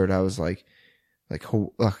U.S. was hurt. I was like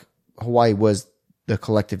Hawaii was the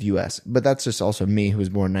collective U.S. But that's just also me, who was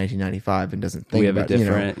born in 1995 and doesn't think We have about a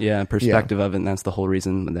different perspective of it, and that's the whole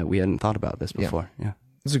reason that we hadn't thought about this before. Yeah.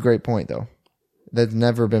 It's a great point, though. That's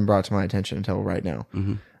never been brought to my attention until right now.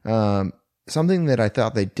 Mm-hmm. Something that I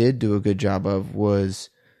thought they did do a good job of was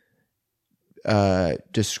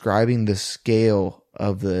describing the scale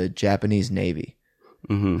of the Japanese Navy.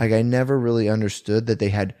 Mm-hmm. Like I never really understood that they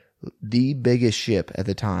had the biggest ship at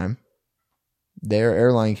the time. Their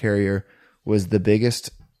airline carrier was the biggest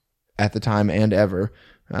at the time and ever.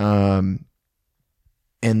 And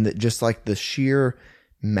just like the sheer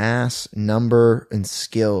mass, number, and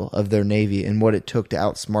skill of their Navy and what it took to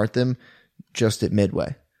outsmart them just at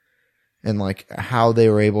Midway. And like how they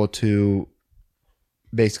were able to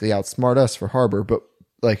basically outsmart us for Harbor. But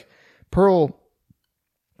like Pearl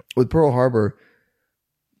Harbor,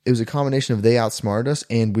 it was a combination of they outsmarted us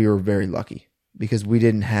and we were very lucky because we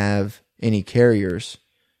didn't have any carriers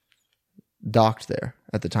docked there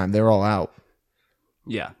at the time. They were all out.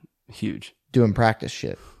 Yeah, huge. Doing practice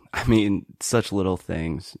shit. I mean, such little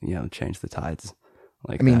things, change the tides.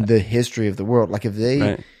 The history of the world. Like if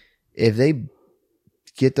they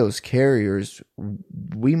get those carriers,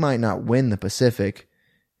 we might not win the Pacific,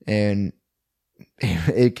 and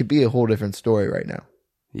it could be a whole different story right now.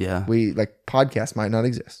 Yeah, podcasts might not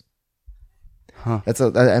exist. Huh.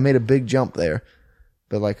 I made a big jump there,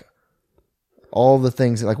 but like all the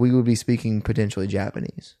things that we would be speaking potentially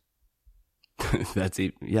Japanese. That's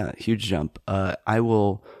huge jump. I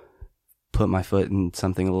will put my foot in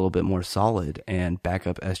something a little bit more solid and back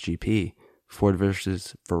up SGP, Ford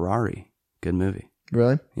versus Ferrari. Good movie.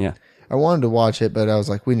 Really? Yeah. I wanted to watch it, but I was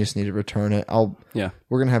like, we just need to return it.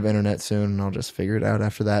 We're gonna have internet soon, and I'll just figure it out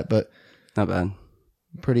after that. But not bad.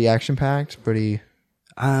 Pretty action packed. Pretty.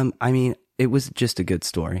 It was just a good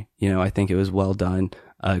story. I think it was well done.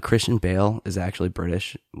 Christian Bale is actually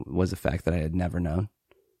British. Was a fact that I had never known.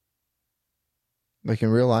 Like in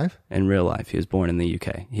real life? In real life. He was born in the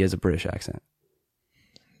UK. He has a British accent.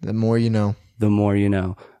 The more you know. The more you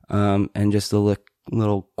know. And just a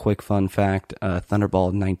little quick fun fact,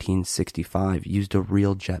 Thunderball 1965 used a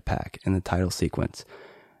real jetpack in the title sequence.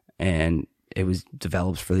 And it was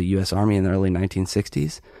developed for the U.S. Army in the early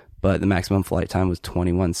 1960s. But the maximum flight time was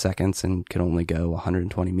 21 seconds and could only go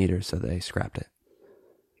 120 meters, so they scrapped it.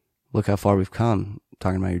 Look how far we've come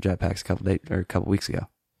talking about your jetpacks a couple weeks ago.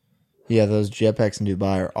 Yeah, those jetpacks in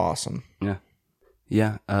Dubai are awesome. Yeah.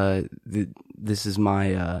 Yeah. This is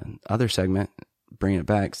my other segment, bringing it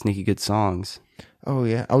back, Sneaky Good Songs. Oh,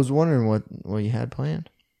 yeah. I was wondering what you had planned.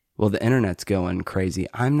 Well, the internet's going crazy.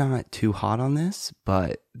 I'm not too hot on this,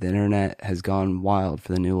 but the internet has gone wild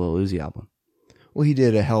for the new Lil Uzi album. Well, he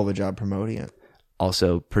did a hell of a job promoting it.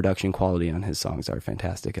 Also, production quality on his songs are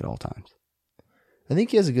fantastic at all times. I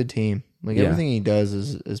think he has a good team. Everything he does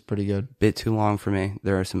is pretty good. Bit too long for me.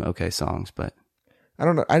 There are some okay songs, but I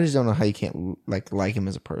don't know. I just don't know how you can't like him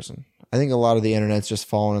as a person. I think a lot of the internet's just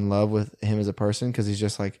fallen in love with him as a person because he's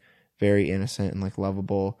just very innocent and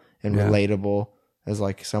lovable and relatable as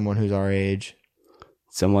someone who's our age.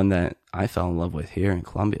 Someone that I fell in love with here in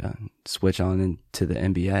Columbia. Switch on into the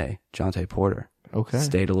NBA, Jonte Porter. Okay.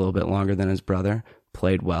 Stayed a little bit longer than his brother.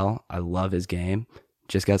 Played well. I love his game.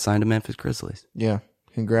 Just got signed to Memphis Grizzlies. Yeah.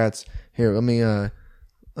 Congrats. Here, let me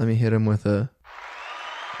hit him with a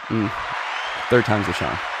third time's the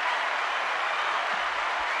charm.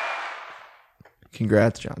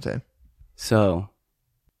 Congrats, Jonte. So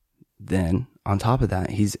then on top of that,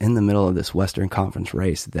 he's in the middle of this Western Conference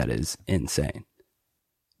race that is insane.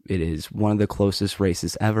 It is one of the closest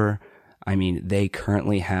races ever. I mean, they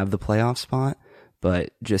currently have the playoff spot,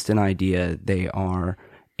 but just an idea, they are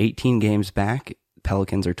 18 games back.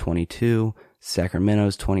 Pelicans are 22,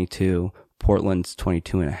 Sacramento's 22, Portland's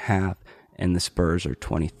 22.5, and the Spurs are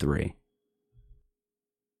 23.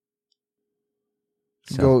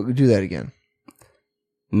 So, go do that again.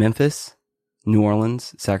 Memphis, New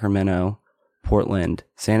Orleans, Sacramento, Portland,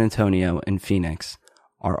 San Antonio, and Phoenix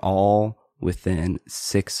are all within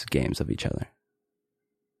 6 games of each other.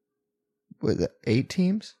 With 8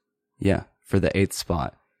 teams? Yeah, for the 8th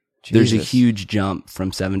spot. There's a Jesus. huge jump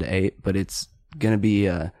from 7 to 8, but it's going to be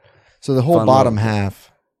So the whole fun bottom little-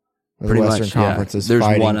 half of the pretty Western much. Conference Yeah. is There's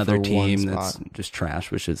fighting one other for team one that's spot. just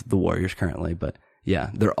trash, which is the Warriors currently. But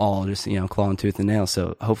yeah, they're all just clawing tooth and nail.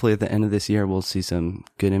 So hopefully at the end of this year, we'll see some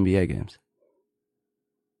good NBA games.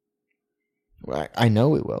 I know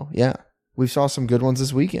we will. Yeah, we saw some good ones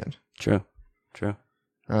this weekend. True.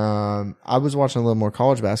 I was watching a little more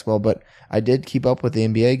college basketball, but I did keep up with the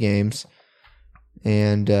NBA games.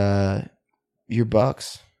 And your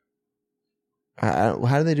Bucks. How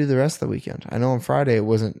did they do the rest of the weekend? I know on Friday it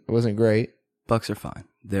wasn't great. Bucks are fine.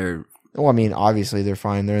 They're Well, I mean, obviously they're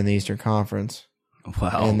fine. They're in the Eastern Conference,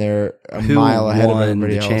 and they're a who mile ahead of won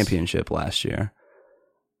everybody the else. championship last year?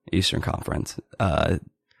 Eastern Conference. Oh,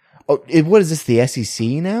 what is this? The SEC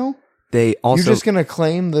now? They also You're just gonna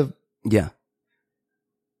claim the? yeah,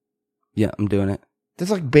 I'm doing it.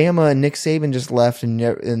 That's like Bama and Nick Saban just left,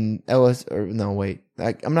 and LS. Or no, wait.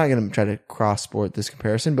 I'm not gonna try to cross sport this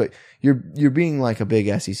comparison, but you're being like a big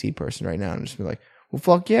SEC person right now, and just be like, well,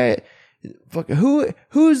 fuck yeah, fuck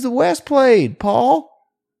who's the West played, Paul?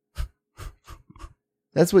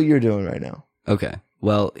 That's what you're doing right now. Okay.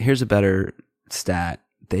 Well, here's a better stat.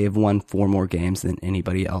 They have won 4 more games than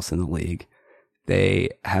anybody else in the league. They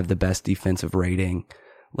have the best defensive rating.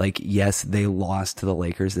 Like, yes, they lost to the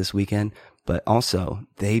Lakers this weekend, but also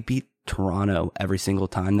they beat Toronto every single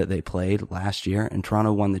time that they played last year, and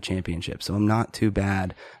Toronto won the championship. So I'm not too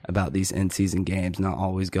bad about these in-season games not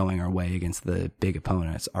always going our way against the big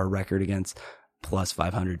opponents. Our record against plus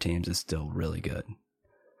 500 teams is still really good.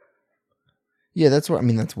 Yeah, that's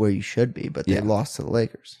where you should be, but they Yeah. lost to the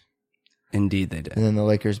Lakers. Indeed, they did. And then the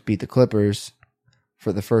Lakers beat the Clippers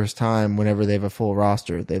for the first time whenever they have a full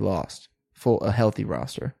roster. They lost. A healthy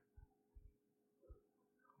roster.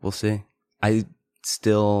 We'll see. I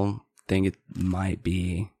still think it might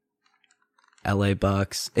be LA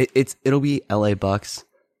Bucks. It'll be LA Bucks.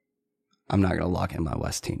 I'm not going to lock in my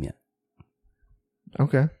West team yet.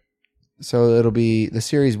 Okay. So the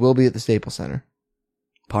series will be at the Staples Center.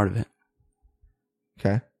 Part of it.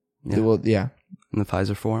 Okay. Yeah. Yeah. In the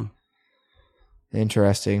Pfizer Forum.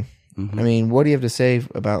 Interesting. Mhm. I mean, what do you have to say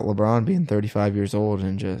about LeBron being 35 years old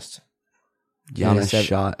and just Giannis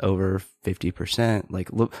shot over 50%. Like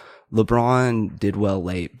LeBron did well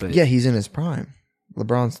late, but yeah, he's in his prime.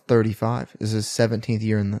 LeBron's 35. This is his 17th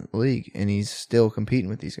year in the league, and he's still competing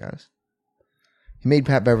with these guys. He made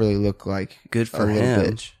Pat Beverly look like good for a little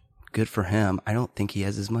him. bitch. Good for him. I don't think he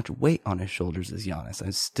has as much weight on his shoulders as Giannis.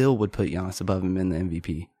 I still would put Giannis above him in the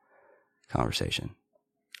MVP conversation.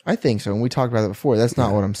 I think so, and we talked about that before. That's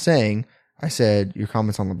not what I'm saying. I said your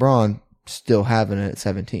comments on LeBron still having it at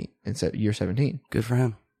 17. It's at year 17. Good for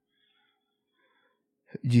him.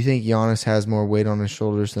 Do you think Giannis has more weight on his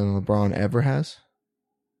shoulders than LeBron ever has?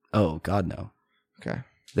 Oh, God, no. Okay.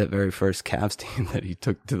 That very first Cavs team that he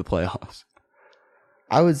took to the playoffs.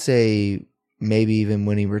 I would say maybe even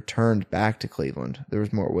when he returned back to Cleveland, there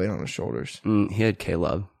was more weight on his shoulders. He had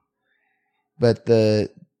K-Love. But the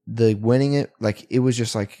winning it, like, it was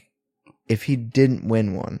just like, if he didn't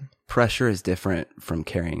win one. Pressure is different from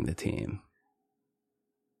carrying the team.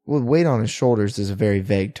 Well, weight on his shoulders is a very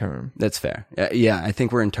vague term. That's fair. Yeah, I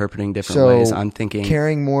think we're interpreting different So, ways. I'm thinking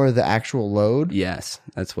carrying more of the actual load. yes,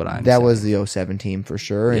 that's what I'm That saying. was the 07 team for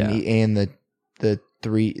sure, and Yeah. and the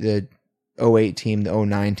 08 team, the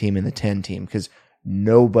 09 team, and the 10 team, because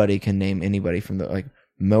nobody can name anybody from the, like,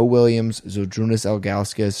 Mo Williams, Zydrunas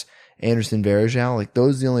Ilgauskas, Anderson Varejao. Like,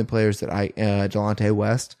 those are the only players that Delonte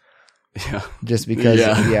West, yeah. just because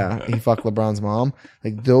Yeah. he fucked LeBron's mom.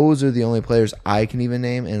 Like, those are the only players I can even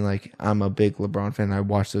name, and like, I'm a big LeBron fan. I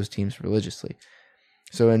watch those teams religiously.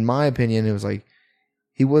 So in my opinion, it was like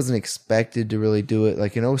he wasn't expected to really do it.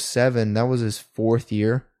 Like in 07, that was his 4th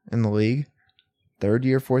year in the league. 3rd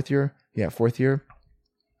year, 4th year? Yeah, 4th year.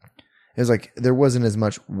 It was like there wasn't as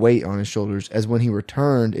much weight on his shoulders as when he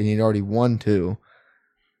returned and he'd already won 2.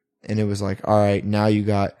 And it was like, all right, now you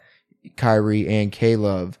got Kyrie and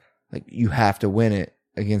K-Love. Like, you have to win it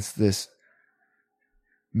against this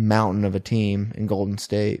mountain of a team in Golden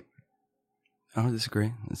State. I don't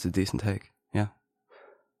disagree. It's a decent take. Yeah.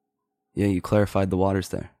 Yeah, you clarified the waters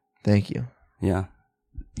there. Thank you. Yeah.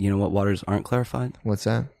 You know what waters aren't clarified? What's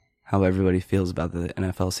that? How everybody feels about the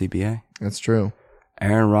NFL CBA. That's true.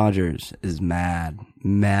 Aaron Rodgers is mad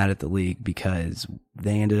at the league because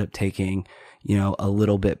they ended up taking, a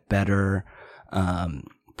little bit better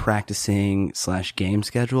practicing / game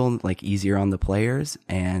schedule, like easier on the players,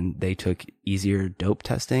 and they took easier dope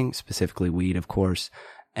testing, specifically weed, of course,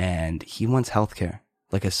 and he wants healthcare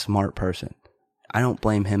like a smart person. I don't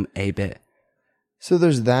blame him a bit. So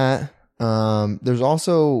there's that. There's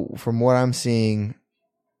also, from what I'm seeing,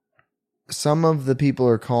 some of the people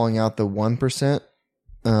are calling out the 1%.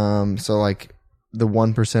 So like the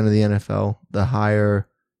 1% of the NFL, the higher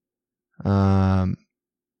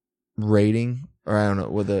rating, or I don't know,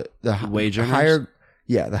 with the Wage earners? higher,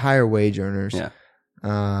 the higher wage earners.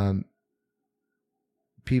 Yeah.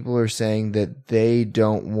 People are saying that they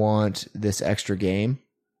don't want this extra game,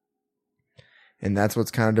 and that's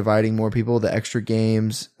what's kind of dividing more people. The extra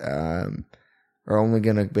games are only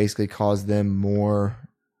going to basically cause them more,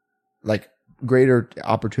 like, greater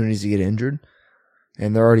opportunities to get injured,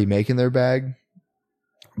 and they're already making their bag.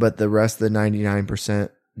 But the rest of the 99%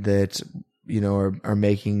 that, you know, are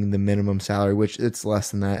making the minimum salary, which it's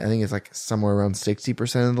less than that. I think it's like somewhere around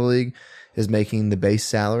 60% of the league is making the base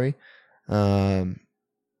salary.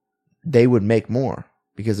 They would make more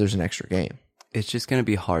because there's an extra game. It's just going to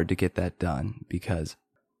be hard to get that done, because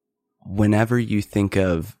whenever you think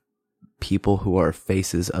of people who are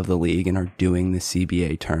faces of the league and are doing the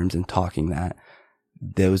CBA terms and talking that,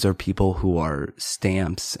 those are people who are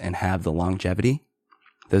stamps and have the longevity.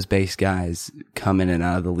 Those base guys come in and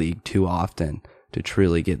out of the league too often to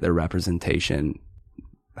truly get their representation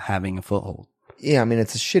having a foothold. Yeah, I mean,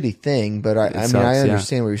 it's a shitty thing, but I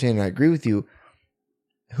understand what you're saying, and I agree with you.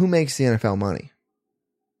 Who makes the NFL money?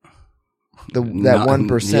 That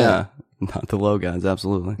 1%. Yeah, not the low guys,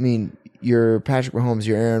 absolutely. I mean, your Patrick Mahomes,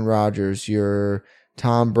 your Aaron Rodgers, your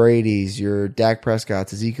Tom Brady's, your Dak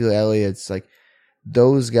Prescott's, Ezekiel Elliott's, like,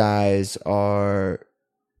 those guys are,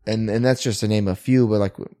 and that's just to name a few, but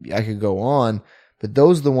like, I could go on, but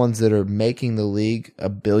those are the ones that are making the league a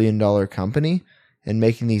 $1 billion company and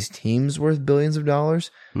making these teams worth billions of dollars.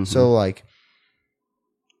 Mm-hmm. So, like,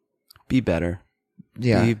 be better.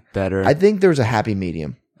 Yeah. Be better. I think there's a happy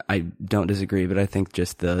medium. I don't disagree, but I think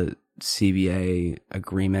just the CBA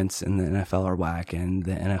agreements in the NFL are whack, and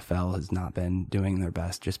the NFL has not been doing their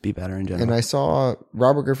best. Just be better in general. And I saw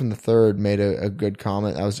Robert Griffin III made a good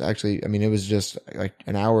comment. I was actually, I mean, it was just like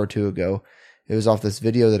an hour or two ago. It was off this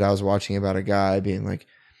video that I was watching about a guy being like,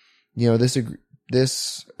 you know, this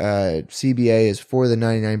CBA is for the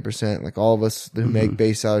 99%, like all of us who make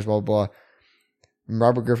base salaries, blah, blah, blah. And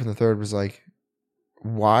Robert Griffin III was like,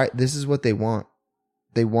 why? This is what they want.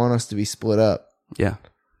 They want us to be split up. Yeah,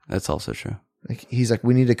 that's also true. Like, he's like,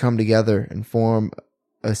 we need to come together and form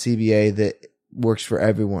a CBA that works for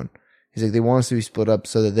everyone. He's like, they want us to be split up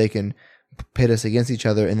so that they can pit us against each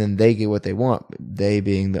other, and then they get what they want. They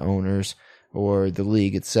being the owners or the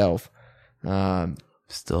league itself.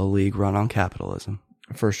 Still a league run on capitalism.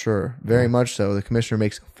 For sure. Very much so. The commissioner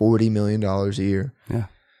makes $40 million a year. Yeah.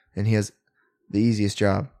 And he has the easiest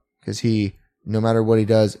job because no matter what he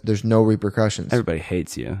does, there's no repercussions. Everybody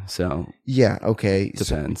hates you, so yeah, okay.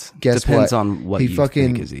 depends. So guess depends what? on what He you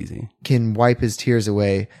fucking think is easy. Can wipe his tears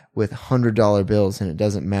away with $100 bills, and it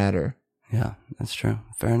doesn't matter. Yeah, that's true.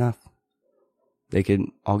 Fair enough. They could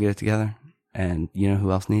all get it together, and you know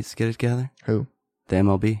who else needs to get it together? Who? The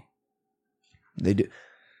MLB. They do.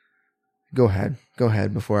 Go ahead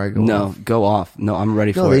before I go. No, off. go off. No, I'm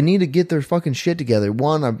ready for No, it. they need to get their fucking shit together.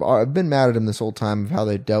 One, I've been mad at them this whole time of how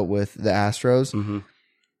they dealt with the Astros. Mm-hmm.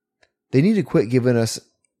 They need to quit giving us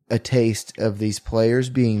a taste of these players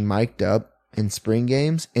being mic'd up in spring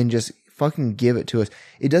games and just fucking give it to us.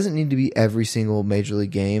 It doesn't need to be every single major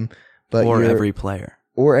league game, but every player.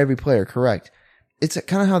 Or every player, correct. It's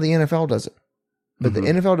kind of how the NFL does it. But Mm-hmm.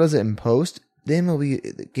 the NFL does it in post. The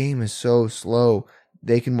MLB, the game is so slow.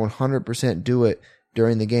 They can 100% do it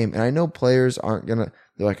during the game. And I know players aren't going to,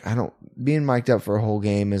 they're like, being mic'd up for a whole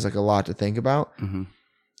game is like a lot to think about. Mm-hmm.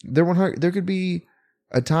 There could be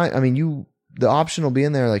a time, I mean, the option will be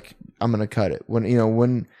in there like, I'm going to cut it.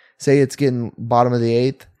 When, say it's getting bottom of the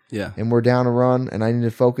 8th. Yeah. And we're down a run and I need to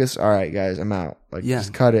focus. All right, guys, I'm out. Like,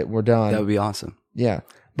 just cut it. We're done. That would be awesome. Yeah.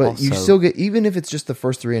 But Also, you still get, even if it's just the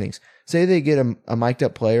first 3 innings, say they get a mic'd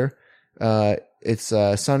up player, it's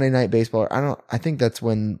Sunday night baseball. I think that's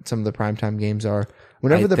when some of the primetime games are.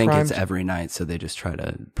 Whenever I think it's every night, so they just try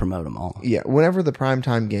to promote them all. Yeah. Whenever the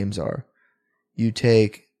primetime games are, you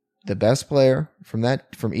take the best player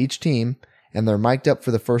from each team and they're mic'd up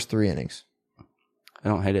for the first 3 innings. I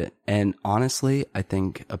don't hate it. And honestly, I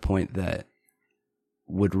think a point that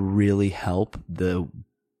would really help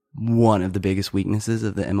one of the biggest weaknesses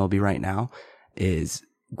of the MLB right now is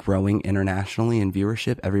growing internationally in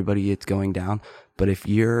viewership. Everybody, it's going down. But if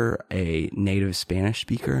you're a native Spanish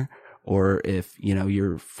speaker, or if,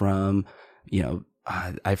 you're from,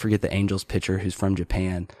 I forget the Angels pitcher who's from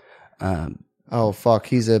Japan. Oh, fuck.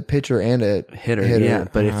 He's a pitcher and a hitter. Yeah.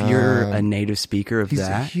 But if you're a native speaker of he's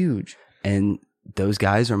that, huge. And those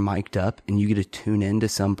guys are mic'd up and you get to tune into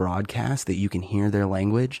some broadcast that you can hear their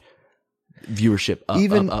language, viewership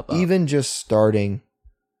up. Even just starting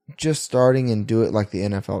just starting and do it like the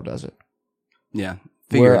NFL does it. Yeah.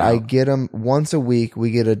 Figure Where it I out. get them once a week.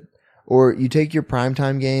 We get or you take your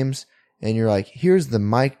primetime games and you're like, here's the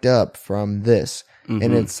mic'd up from this. Mm-hmm.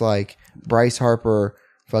 And it's like Bryce Harper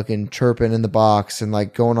fucking chirping in the box and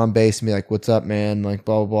like going on base and be like, what's up, man? Like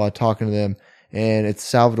blah, blah, blah, talking to them. And it's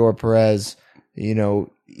Salvador Perez,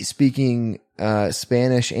 speaking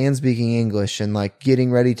Spanish and speaking English and like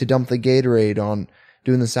getting ready to dump the Gatorade on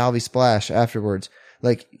doing the Salvi splash afterwards.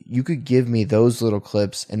 Like you could give me those little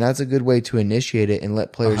clips and that's a good way to initiate it and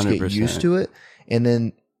let players 100%. get used to it.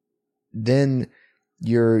 And then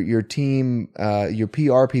your team, your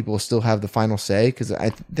PR people still have the final say. Cause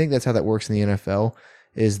I think that's how that works in the NFL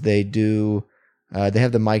is they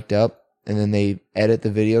have the mic'd up and then they edit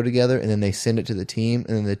the video together and then they send it to the team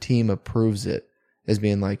and then the team approves it as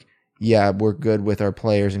being like, yeah, we're good with our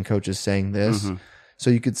players and coaches saying this. Mm-hmm. So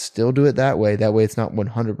you could still do it that way. That way it's not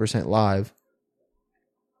 100% live.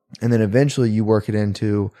 And then eventually you work it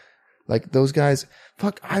into like those guys.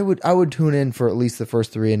 Fuck, I would tune in for at least the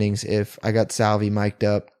first 3 innings if I got Salvi mic'd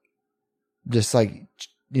up, just like,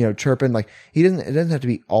 chirping. Like it doesn't have to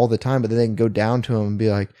be all the time, but then they can go down to him and be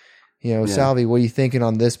like, Salvi, what are you thinking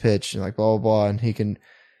on this pitch? And like blah, blah, blah. And he can,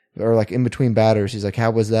 or like in between batters, he's like,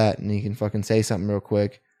 how was that? And he can fucking say something real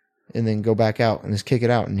quick and then go back out and just kick it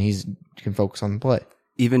out and he can focus on the play.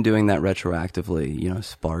 Even doing that retroactively,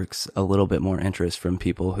 sparks a little bit more interest from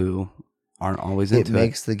people who aren't always into it. It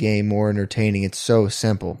makes the game more entertaining. It's so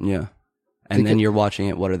simple. Yeah. And then you're watching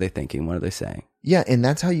it. What are they thinking? What are they saying? Yeah. And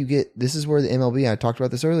that's how you get, this is where the MLB, I talked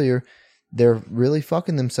about this earlier, they're really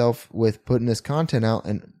fucking themselves with putting this content out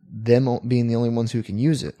and them being the only ones who can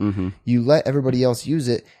use it. Mm-hmm. You let everybody else use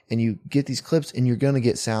it and you get these clips and you're going to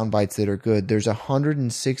get sound bites that are good. There's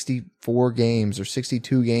 164 games or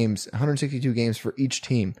 62 games, 162 games for each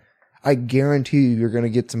team. I guarantee you're going to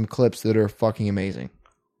get some clips that are fucking amazing.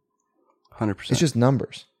 100%. It's just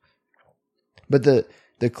numbers. But the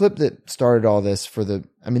clip that started all this this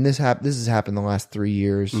has happened the last 3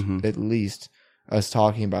 years at least, us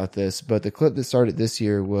talking about this. But the clip that started this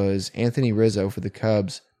year was Anthony Rizzo for the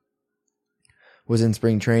Cubs was in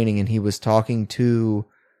spring training and he was talking to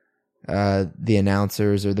the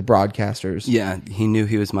announcers or the broadcasters. Yeah, he knew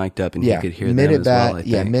he was mic'd up and he could hear them minute as bat, well, I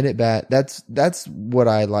think. Yeah, minute bat. That's what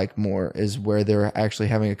I like more is where they're actually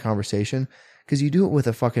having a conversation because you do it with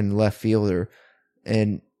a fucking left fielder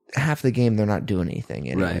and half the game they're not doing anything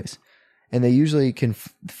anyways. Right. And they usually can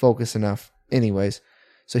focus enough anyways.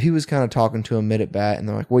 So he was kind of talking to him mid-at bat and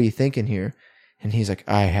they're like, what are you thinking here? And he's like,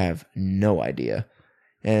 I have no idea.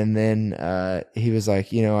 And then he was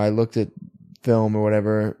like, I looked at film or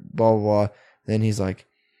whatever, blah, blah, blah. Then he's like,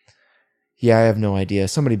 yeah, I have no idea.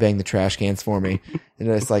 Somebody banged the trash cans for me. And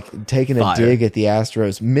it's like taking a dig at the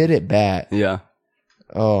Astros mid-at bat. Yeah.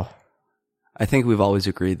 Oh. I think we've always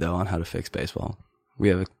agreed, though, on how to fix baseball. We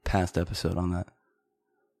have a past episode on that.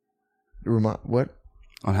 What?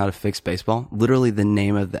 On how to fix baseball. Literally, the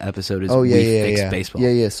name of the episode is Fix Baseball. Yeah,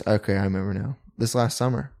 yes. Okay, I remember now. This last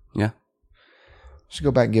summer. Yeah. Should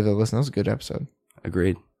go back and give it a listen. That was a good episode.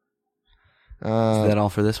 Agreed. Is that all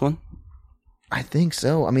for this one? I think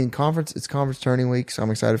so. I mean, it's conference turning week, so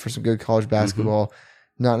I'm excited for some good college basketball.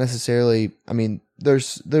 Not necessarily,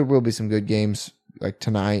 there will be some good games like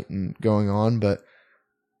tonight and going on, but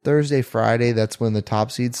Thursday, Friday, that's when the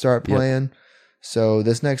top seeds start playing. Yep. So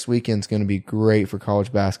this next weekend's going to be great for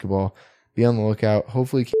college basketball. Be on the lookout.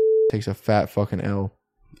 Hopefully takes a fat fucking L.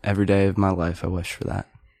 Every day of my life, I wish for that.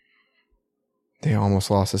 They almost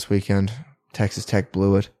lost this weekend. Texas Tech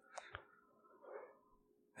blew it.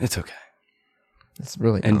 It's okay. It's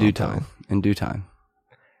really in due time. In due time.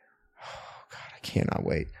 Oh God, I cannot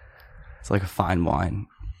wait. It's like a fine wine.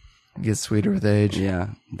 It gets sweeter with age. Yeah,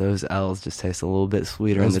 those L's just taste a little bit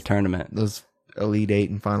sweeter in the tournament. Those Elite Eight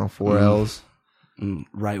and Final Four L's.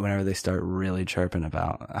 Right whenever they start really chirping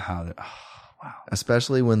about how they're, wow.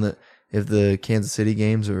 Especially if the Kansas City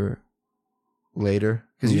games are later.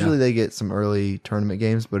 Because usually they get some early tournament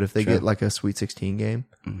games, but if they get like a Sweet 16 game,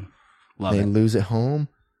 they lose at home.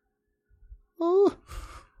 Oh.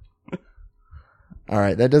 All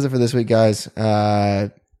right, that does it for this week, guys.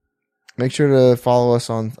 Make sure to follow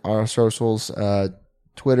us on our socials.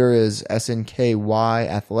 Twitter is SNKY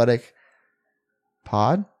Athletic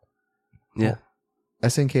Pod. Yeah.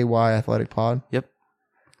 SNKY Athletic Pod. Yep.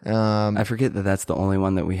 I forget that's the only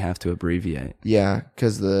one that we have to abbreviate. Yeah,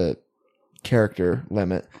 because the character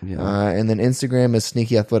limit. Yeah. And then Instagram is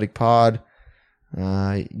Sneaky Athletic Pod.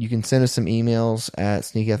 You can send us some emails at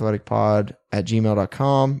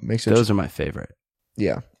sneakyathleticpod@gmail.com. Those are my favorite.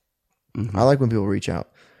 Yeah. Mm-hmm. I like when people reach out.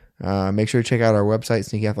 Make sure to check out our website,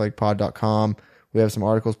 sneakyathleticpod.com. We have some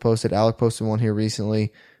articles posted. Alec posted one here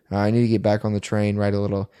recently. I need to get back on the train,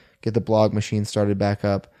 get the blog machine started back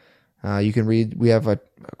up. You can read. We have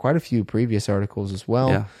quite a few previous articles as well.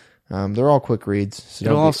 Yeah. They're all quick reads. So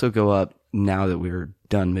It'll also go up now that we're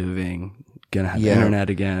done moving. Gonna have internet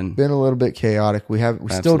again. Been a little bit chaotic. We still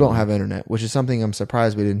Absolutely. don't have internet, which is something I'm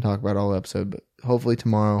surprised we didn't talk about all episode. But hopefully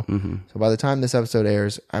tomorrow. Mm-hmm. So by the time this episode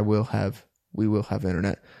airs, we will have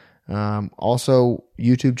internet. Also,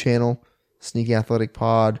 YouTube channel, Sneaky Athletic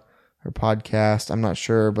Pod or podcast. I'm not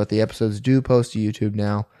sure, but the episodes do post to YouTube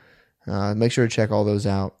now. Make sure to check all those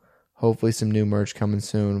out. Hopefully some new merch coming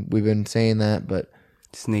soon. We've been saying that, but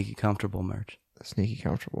Sneaky Comfortable merch. Sneaky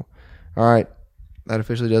Comfortable. All right. That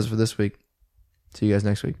officially does it for this week. See you guys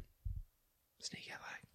next week. Sneaky Athletic.